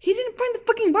he didn't find the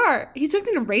fucking bar. He took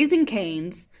me to Raising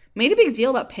Cane's, made a big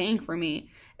deal about paying for me.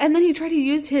 And then he tried to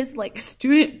use his like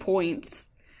student points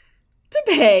to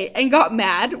pay and got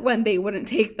mad when they wouldn't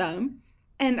take them.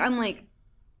 And I'm like,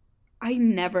 I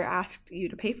never asked you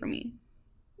to pay for me.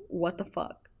 What the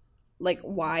fuck? Like,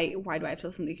 why do I have to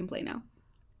listen to you complain now?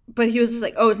 But he was just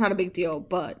like, oh, it's not a big deal,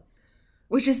 but...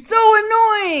 Which is so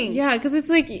annoying! Yeah, because it's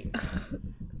like...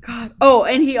 God. Oh,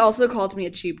 and he also called me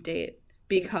a cheap date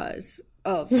because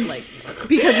of, like...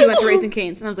 because we went to Raising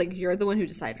Cane's. And I was like, you're the one who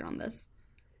decided on this.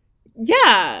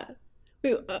 Yeah!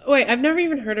 Wait, I've never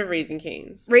even heard of Raising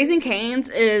Cane's. Raising Cane's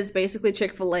is basically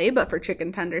Chick-fil-A, but for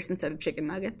chicken tenders instead of chicken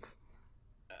nuggets.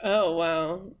 Oh,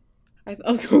 wow.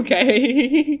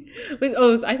 Okay. Wait,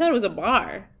 I thought it was a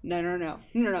bar. No.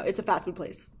 It's a fast food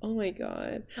place. Oh, my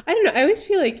God. I don't know. I always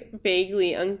feel, like,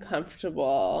 vaguely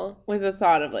uncomfortable with the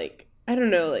thought of, like, I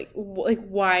don't know, like,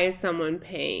 why is someone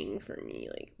paying for me?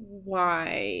 Like,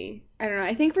 why? I don't know.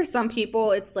 I think for some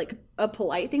people, it's, like, a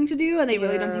polite thing to do, and they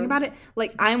really don't think about it.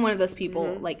 Like, I'm one of those people.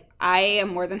 Mm-hmm. Like, I am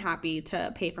more than happy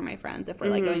to pay for my friends if we're,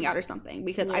 like, going out or something.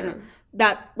 Because I don't know.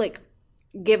 That, like,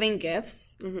 giving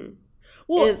gifts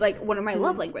is, like, one of my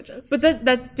love languages. But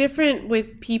that's different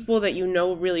with people that you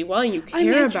know really well and you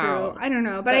care about. True. I don't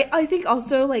know. But I think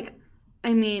also, like,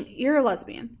 I mean, you're a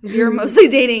lesbian. You're mostly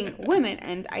dating women,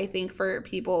 and I think for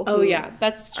people who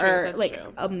that's true. Are like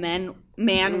true. A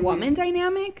man-woman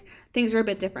dynamic, things are a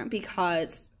bit different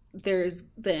because there's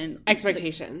been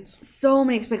expectations, like, so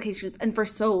many expectations, and for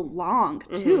so long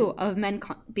too of men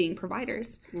being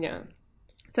providers. Yeah.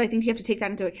 So I think you have to take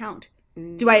that into account.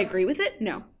 Do I agree with it?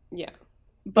 No. Yeah.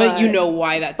 But you know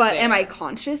why that's But there. Am I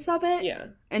conscious of it? Yeah.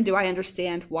 And do I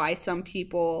understand why some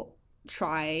people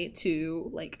try to,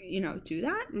 like, you know, do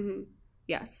that?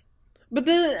 Yes. But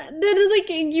then like,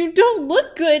 you don't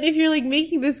look good if you're, like,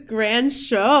 making this grand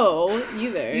show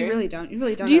either. You really don't.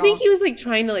 Do you think he was, like,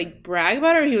 trying to, like, brag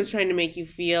about it, or he was trying to make you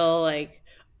feel like,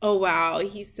 oh, wow,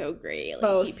 he's so great. Like,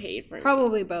 both. He paid for me.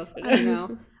 Probably both. I don't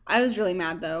know. I was really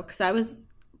mad, though, because I was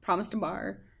promised a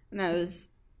bar, and I was...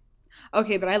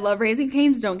 Okay, but I love Raising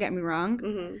Cane's, don't get me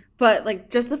wrong. But, like,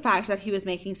 just the fact that he was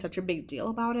making such a big deal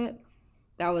about it,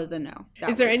 that was a no.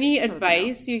 Is there any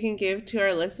advice you can give to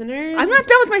our listeners? I'm not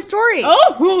done with my story.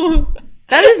 Oh!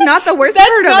 That is not the worst part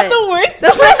of it. That's not the worst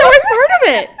part. That's not the worst part of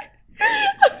it.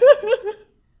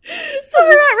 So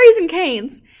we're at Raising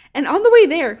Cane's. And on the way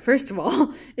there, first of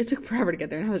all, it took forever to get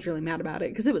there, and I was really mad about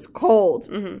it because it was cold.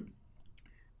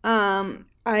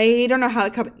 I don't know how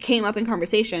it came up in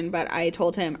conversation, but I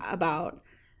told him about,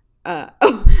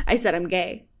 I said I'm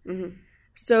gay.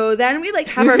 So then we, like,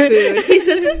 have our food. He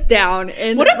sits us down.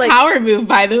 And what a, like, power move,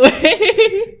 by the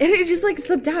way. And it just, like,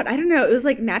 slipped out. I don't know. It was,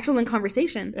 like, natural in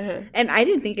conversation. And I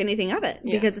didn't think anything of it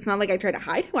because it's not like I try to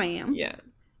hide who I am. Yeah.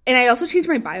 And I also changed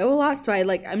my bio a lot, so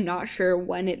I'm not sure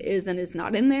when it is and is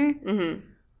not in there.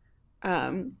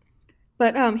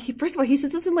 But first of all, he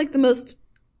sits us in, like, the most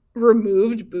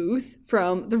removed booth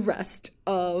from the rest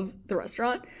of the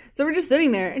restaurant. So we're just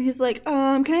sitting there, and he's like,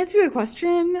 can I ask you a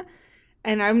question?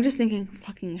 And I'm just thinking,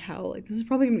 fucking hell, like, this is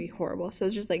probably gonna be horrible. So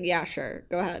it's just like, yeah, sure,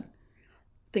 go ahead.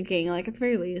 Thinking, like, at the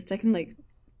very least, I can, like,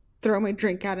 throw my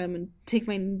drink at him and take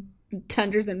my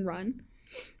tenders and run.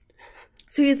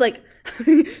 So he's like,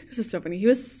 this is so funny. He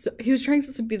was trying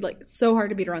to be, like, so hard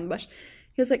to beat around the bush.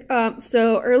 He was like,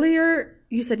 so earlier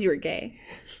you said you were gay,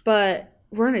 but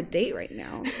we're on a date right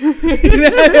now.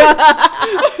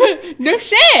 No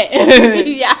shit.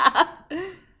 Yeah.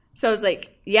 So I was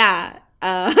like, yeah,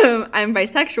 I'm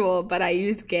bisexual, but I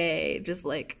use gay, just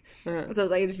like, so I was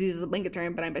like, I just use the blanket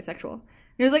term, but I'm bisexual. And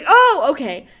he was like, oh,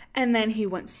 okay. And then he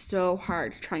went so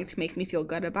hard trying to make me feel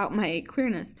good about my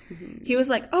queerness. He was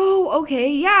like, oh, okay,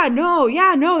 yeah, no,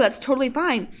 that's totally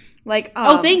fine. Like,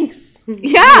 oh, thanks.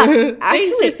 Yeah, actually,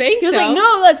 thanks for saying he was so. like,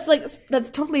 no, that's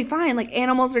totally fine. Like,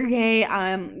 animals are gay.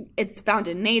 It's found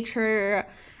in nature.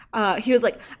 He was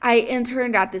like, I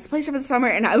interned at this place over the summer,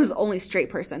 and I was the only straight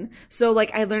person. So,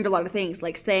 like, I learned a lot of things,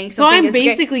 like saying something. So I'm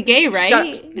basically gay, right?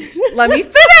 Let me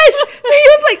finish. So he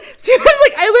was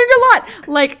like, I learned a lot.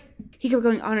 Like, he kept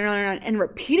going on and on and on and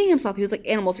repeating himself. He was like,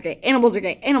 animals are gay. Animals are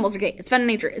gay. Animals are gay. It's found in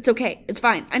nature. It's okay. It's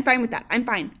fine. I'm fine with that. I'm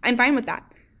fine with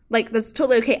that. Like, that's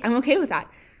totally okay. I'm okay with that.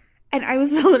 And I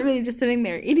was literally just sitting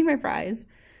there eating my fries.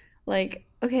 Like,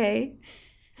 okay.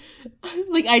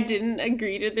 Like, I didn't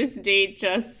agree to this date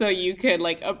just so you could,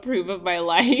 like, approve of my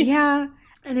life. Yeah.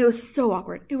 And it was so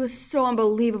awkward. It was so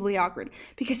unbelievably awkward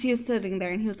because he was sitting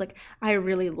there and he was like, I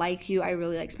really like you. I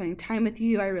really like spending time with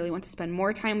you. I really want to spend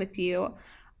more time with you.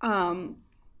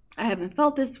 I haven't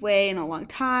felt this way in a long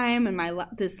time, and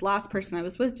this last person I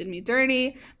was with did me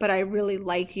dirty, but I really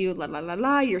like you, la la la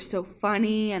la, you're so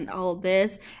funny, and all of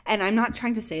this. And I'm not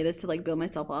trying to say this to, like, build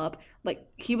myself up. Like,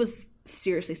 he was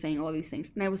seriously saying all of these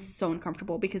things, and I was so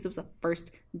uncomfortable because it was a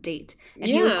first date. And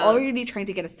he was already trying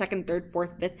to get a second, third,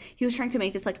 fourth, fifth. He was trying to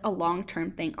make this, like, a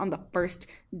long-term thing on the first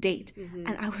date. Mm-hmm.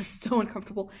 And I was so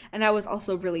uncomfortable. And I was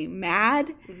also really mad.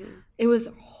 Mm-hmm. It was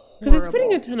because it's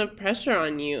putting a ton of pressure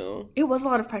on you. It was a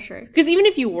lot of pressure. Because even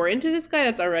if you were into this guy,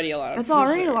 that's already a lot of pressure. That's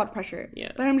already a lot of pressure.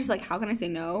 Yeah. But I'm just like, how can I say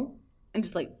no? And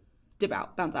just, like, dip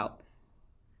out, bounce out.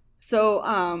 So,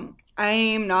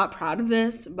 I'm not proud of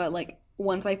this, but, like,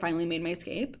 once I finally made my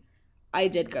escape, I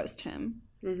did ghost him.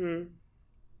 Mm-hmm.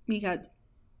 Because,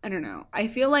 I don't know. I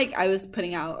feel like I was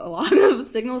putting out a lot of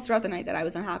signals throughout the night that I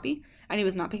was unhappy, and he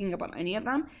was not picking up on any of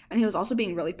them. And he was also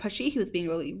being really pushy. He was being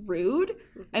really rude.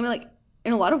 I mean, like,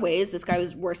 in a lot of ways, this guy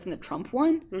was worse than the Trump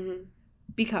one. Mm-hmm.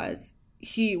 Because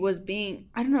he was being,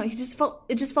 I don't know, it just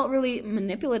felt really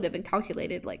manipulative and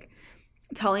calculated, like,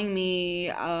 telling me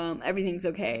everything's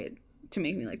okay to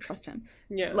make me, like, trust him.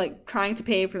 Yeah. Like, trying to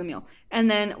pay for the meal.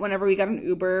 And then whenever we got an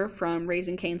Uber from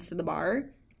Raising Cane's to the bar,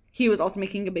 he was also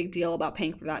making a big deal about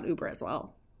paying for that Uber as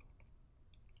well.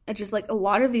 It's just, like, a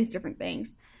lot of these different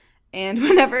things. And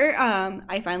whenever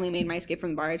I finally made my escape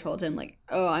from the bar, I told him, like,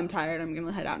 oh, I'm tired. I'm going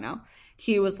to head out now.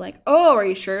 He was like, oh, are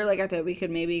you sure? Like, I thought we could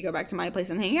maybe go back to my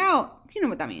place and hang out. You know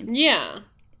what that means. Yeah.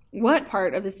 What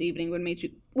part of this evening would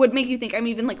make you think I'm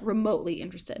even, like, remotely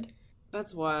interested?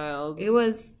 That's wild. It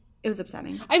was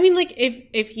upsetting. I mean, like,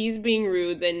 if he's being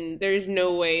rude, then there's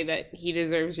no way that he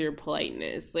deserves your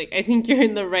politeness. Like, I think you're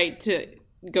in the right to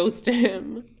ghost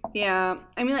him. Yeah.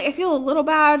 I mean, like, I feel a little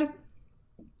bad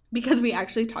because we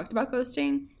actually talked about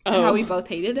ghosting and how we both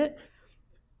hated it.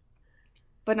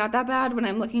 But not that bad when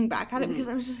I'm looking back at it because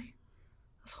I was just like,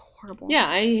 it was horrible. Yeah,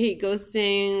 I hate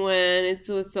ghosting when it's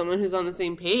with someone who's on the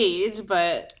same page,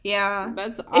 but yeah,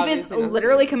 that's if it's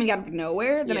literally coming out of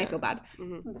nowhere, then I feel bad.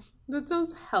 Mm-hmm. That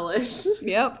sounds hellish.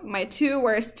 Yep, my 2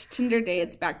 worst Tinder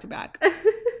dates back to back.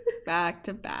 Back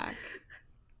to back.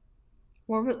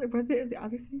 What were the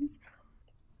other things?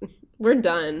 We're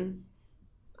done.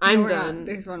 I'm done. Not.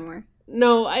 There's one more.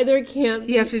 No, there can't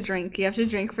be. You have to drink. You have to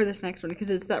drink for this next one because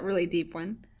it's that really deep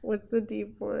one. What's the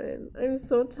deep one? I'm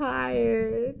so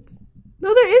tired.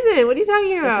 No, there isn't. What are you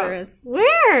talking about? Yes, there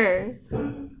Where? is.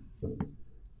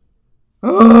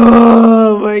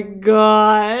 Oh my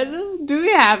god. Do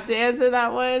we have to answer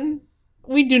that one?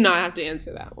 We do not have to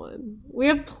answer that one. We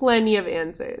have plenty of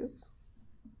answers.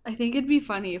 I think it'd be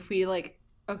funny if we, like,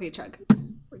 okay, chug.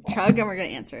 Chug and we're going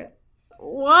to answer it.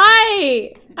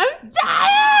 Why? I'm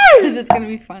tired! Because it's going to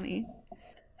be funny.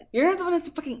 You're not the one that's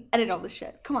to fucking edit all this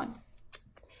shit. Come on.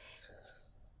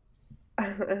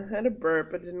 I had a burp,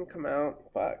 but it didn't come out.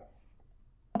 Fuck.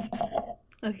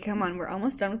 Okay, come on. We're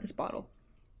almost done with this bottle.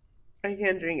 I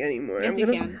can't drink anymore. Yes, you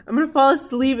can. I'm going to fall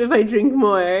asleep if I drink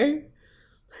more.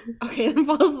 Okay, then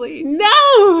fall asleep.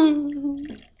 No!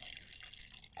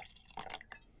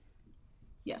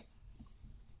 Yes.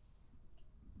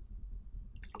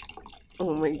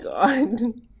 Oh my god.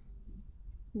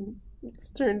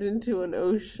 It's turned into an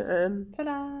ocean.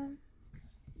 Ta-da!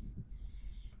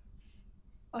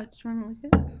 Oh, did you want to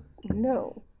look at it?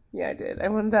 No. Yeah, I did. I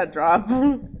wanted that drop.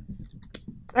 I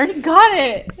already got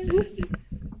it!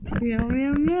 Yum,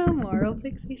 yum, yum. Oral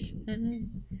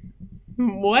fixation.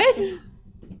 What?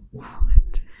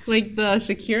 What? Like the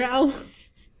Shakira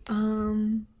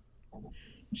album?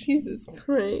 Jesus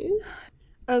Christ.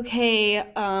 Okay,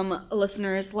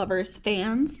 listeners, lovers,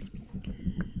 fans.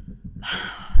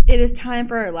 It is time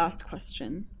for our last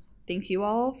question. Thank you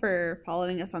all for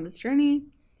following us on this journey.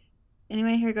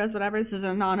 Anyway, here goes whatever. This is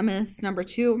anonymous number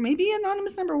 2, maybe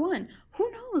anonymous number 1.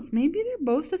 Who knows? Maybe they're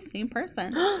both the same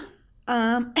person.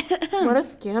 What a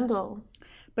scandal.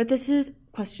 But this is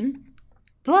question,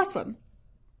 the last one.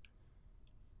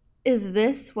 Is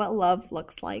this what love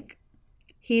looks like?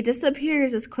 He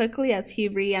disappears as quickly as he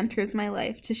re-enters my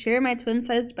life to share my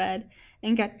twin-sized bed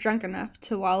and get drunk enough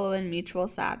to wallow in mutual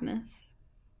sadness.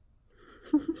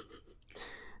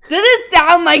 Does it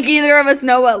sound like either of us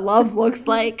know what love looks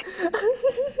like?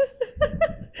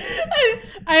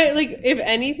 I like, if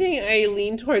anything, I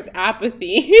lean towards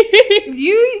apathy.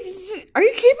 Are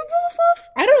you capable of love?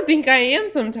 I don't think I am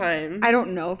sometimes. I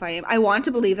don't know if I am. I want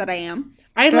to believe that I am.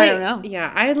 I don't know.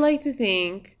 Yeah, I'd like to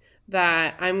think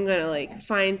that I'm gonna like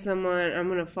find someone, I'm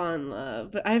gonna fall in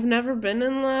love. But I've never been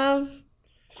in love.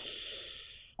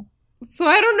 So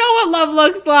I don't know what love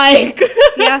looks like.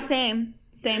 Yeah, same.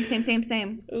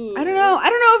 Ooh. I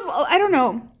don't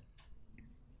know.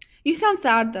 You sound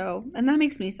sad though, and that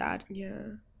makes me sad.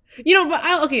 Yeah.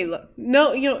 But look.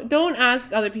 No, don't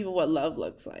ask other people what love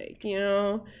looks like,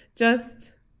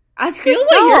 Just ask feel yourself.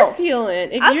 what you're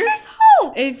feeling. Ask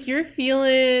yourself. If you're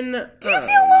feeling... Do you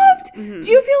feel loved? Mm-hmm.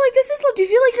 Do you feel like this is love? Do you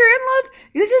feel like you're in love?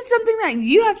 This is something that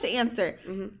you have to answer.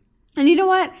 Mm-hmm. And you know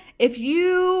what? If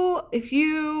you're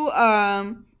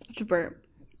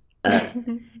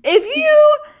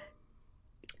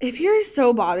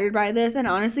so bothered by this, and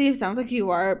honestly, it sounds like you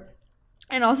are,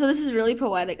 and also this is really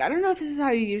poetic. I don't know if this is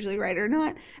how you usually write or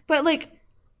not, but like,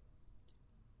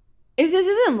 if this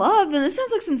isn't love, then this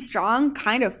sounds like some strong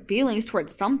kind of feelings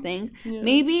towards something. Yeah.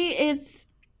 Maybe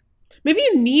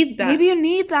you need that. Maybe you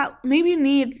need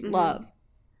mm-hmm. love.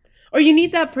 Or you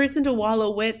need that person to wallow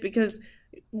with, because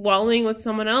wallowing with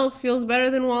someone else feels better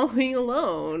than wallowing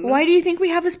alone. Why do you think we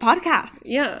have this podcast?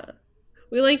 Yeah.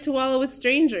 We like to wallow with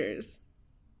strangers.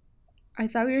 I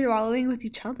thought we were wallowing with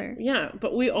each other. Yeah,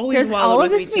 but we always wallow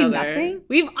with each other. Does all of this mean nothing?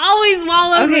 We've always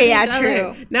wallowed with each other. Okay,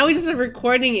 yeah, true. Now we just are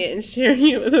recording it and sharing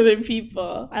it with other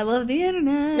people. I love the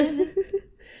internet.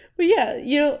 But yeah,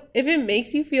 if it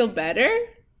makes you feel better,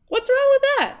 what's wrong with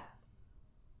that?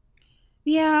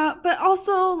 Yeah, but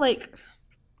also, like,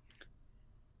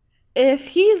 if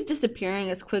he's disappearing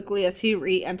as quickly as he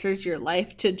re-enters your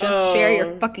life to just share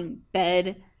your fucking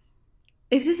bed,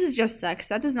 if this is just sex,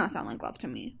 that does not sound like love to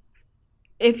me.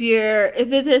 If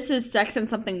this is sex and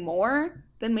something more,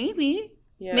 then maybe.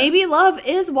 Yeah. Maybe love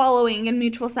is wallowing in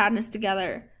mutual sadness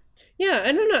together. Yeah,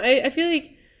 I don't know. I feel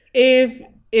like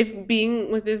if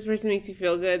being with this person makes you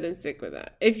feel good, then stick with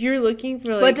that. If you're looking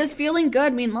for like... But does feeling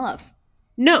good mean love?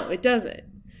 No, it doesn't.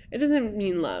 It doesn't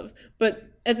mean love. But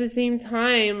at the same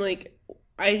time, like,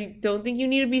 I don't think you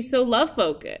need to be so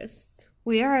love-focused.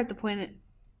 We are at the point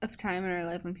of time in our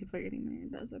life when people are getting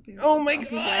married. That's what people. Oh my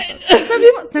god!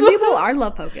 Some people are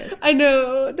love focused. I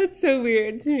know, that's so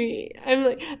weird to me.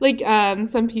 I'm like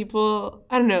some people.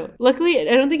 I don't know. Luckily,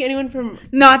 I don't think anyone from.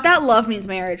 Not that love means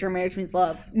marriage or marriage means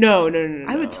love. No.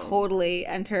 I would totally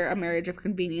enter a marriage of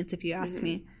convenience if you asked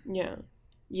me.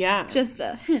 Yeah. Just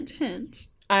a hint.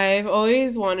 I've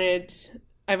always found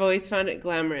it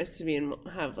glamorous to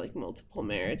have like multiple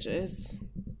marriages.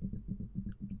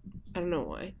 I don't know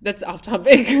why. That's off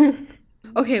topic.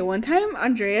 Okay, one time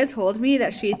Andrea told me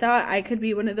that she thought I could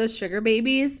be one of those sugar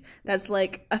babies that's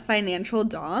like a financial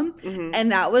dom. Mm-hmm.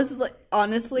 And that was like,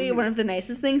 honestly mm-hmm. one of the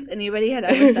nicest things anybody had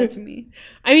ever said to me.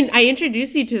 I mean, I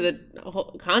introduced you to the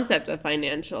whole concept of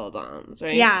financial doms,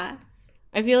 right? Yeah.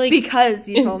 I feel like... Because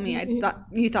you told me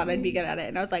you thought I'd be good at it.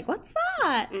 And I was like, what's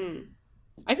that?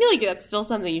 I feel like that's still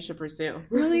something you should pursue.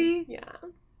 Really? Yeah.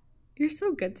 You're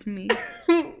so good to me.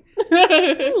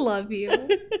 I love you.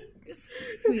 You're so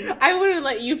sweet. I wouldn't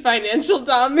let you financial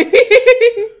dom me.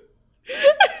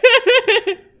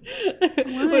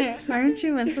 What? Aren't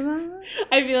you into that?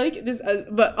 I feel like this,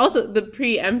 but also the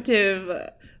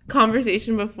preemptive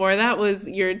conversation before that was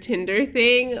your Tinder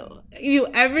thing.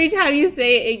 Every time you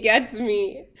say it gets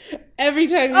me. Every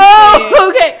time you say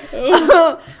it.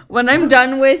 Okay. When I'm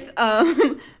done with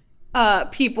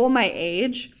people my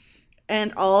age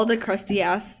and all the crusty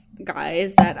ass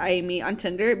guys that I meet on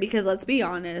Tinder, because let's be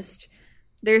honest,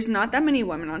 there's not that many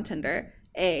women on Tinder.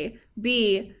 A.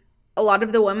 B. A lot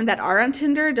of the women that are on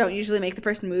Tinder don't usually make the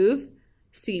first move.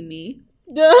 See me.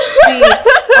 C.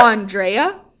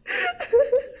 Andrea.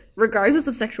 Regardless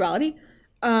of sexuality.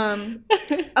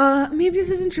 Maybe this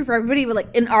isn't true for everybody, but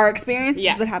like in our experience,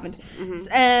 this is what happened. Mm-hmm.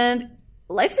 And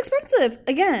life's expensive.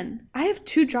 Again, I have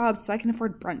 2 jobs, so I can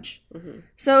afford brunch. Mm-hmm.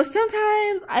 So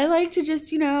sometimes I like to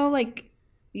just, like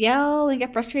yell and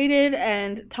get frustrated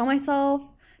and tell myself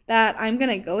that I'm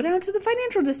going to go down to the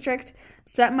financial district,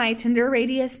 set my Tinder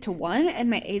radius to 1 and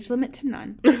my age limit to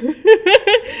none.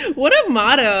 What a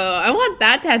motto. I want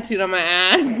that tattooed on my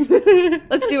ass.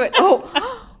 Let's do it.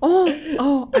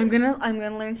 Oh, I'm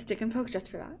gonna learn stick and poke just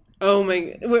for that. Oh my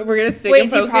god. We're gonna stick and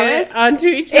poke it onto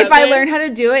each other. If I learn how to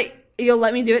do it, you'll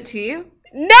let me do it to you?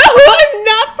 No, I'm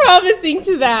not promising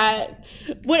to that.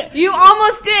 What? You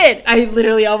almost did. I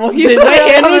literally almost did. My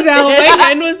hand was out. My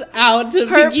hand was out.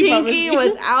 Her pinky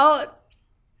was out.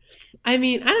 I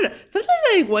mean, I don't know. Sometimes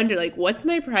I wonder, what's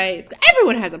my price?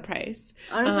 Everyone has a price.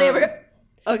 Honestly,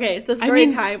 okay, so story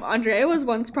time. Andrea was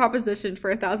once propositioned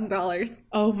for $1,000.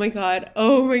 Oh my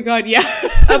god, yeah.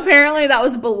 Apparently that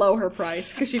was below her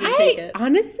price because she didn't take it.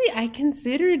 Honestly, I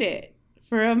considered it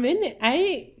for a minute.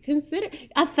 consider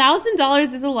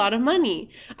 $1,000 is a lot of money.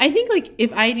 I think like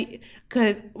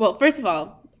first of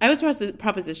all, I was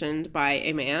propositioned by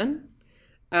a man,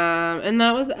 and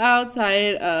that was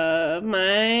outside of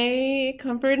my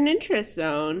comfort and interest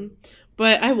zone.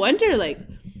 But I wonder like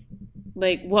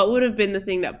what would have been the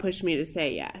thing that pushed me to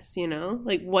say yes, you know?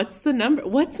 Like, what's the number?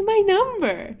 What's my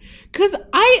number? Because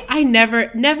I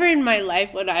never in my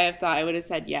life would I have thought I would have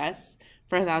said yes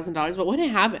for $1,000. But when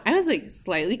it happened, I was like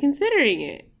slightly considering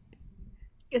it.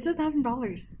 It's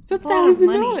 $1,000. It's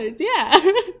 $1,000. Yeah.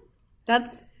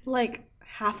 That's like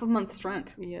half a month's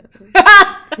rent. Yeah.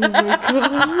 Oh my god.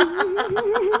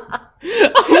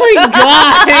 Oh my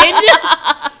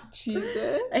god.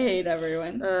 Jesus. I hate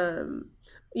everyone.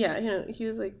 Yeah, you know, he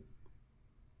was like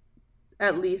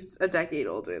at least a decade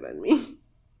older than me.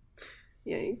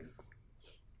 Yikes.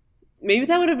 Maybe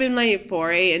that would have been my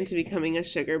foray into becoming a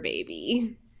sugar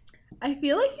baby. I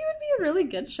feel like you would be a really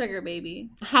good sugar baby.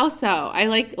 How so? I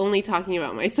like only talking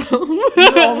about myself. You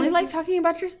only like talking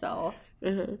about yourself.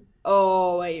 Uh-huh.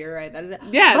 Oh, wait, you're right.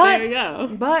 Yeah, there you go.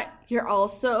 But you're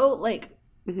also like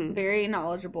very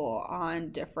knowledgeable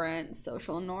on different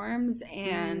social norms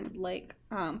and like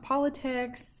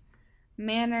politics,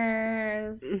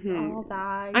 manners, all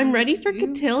that. I'm ready for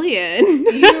cotillion.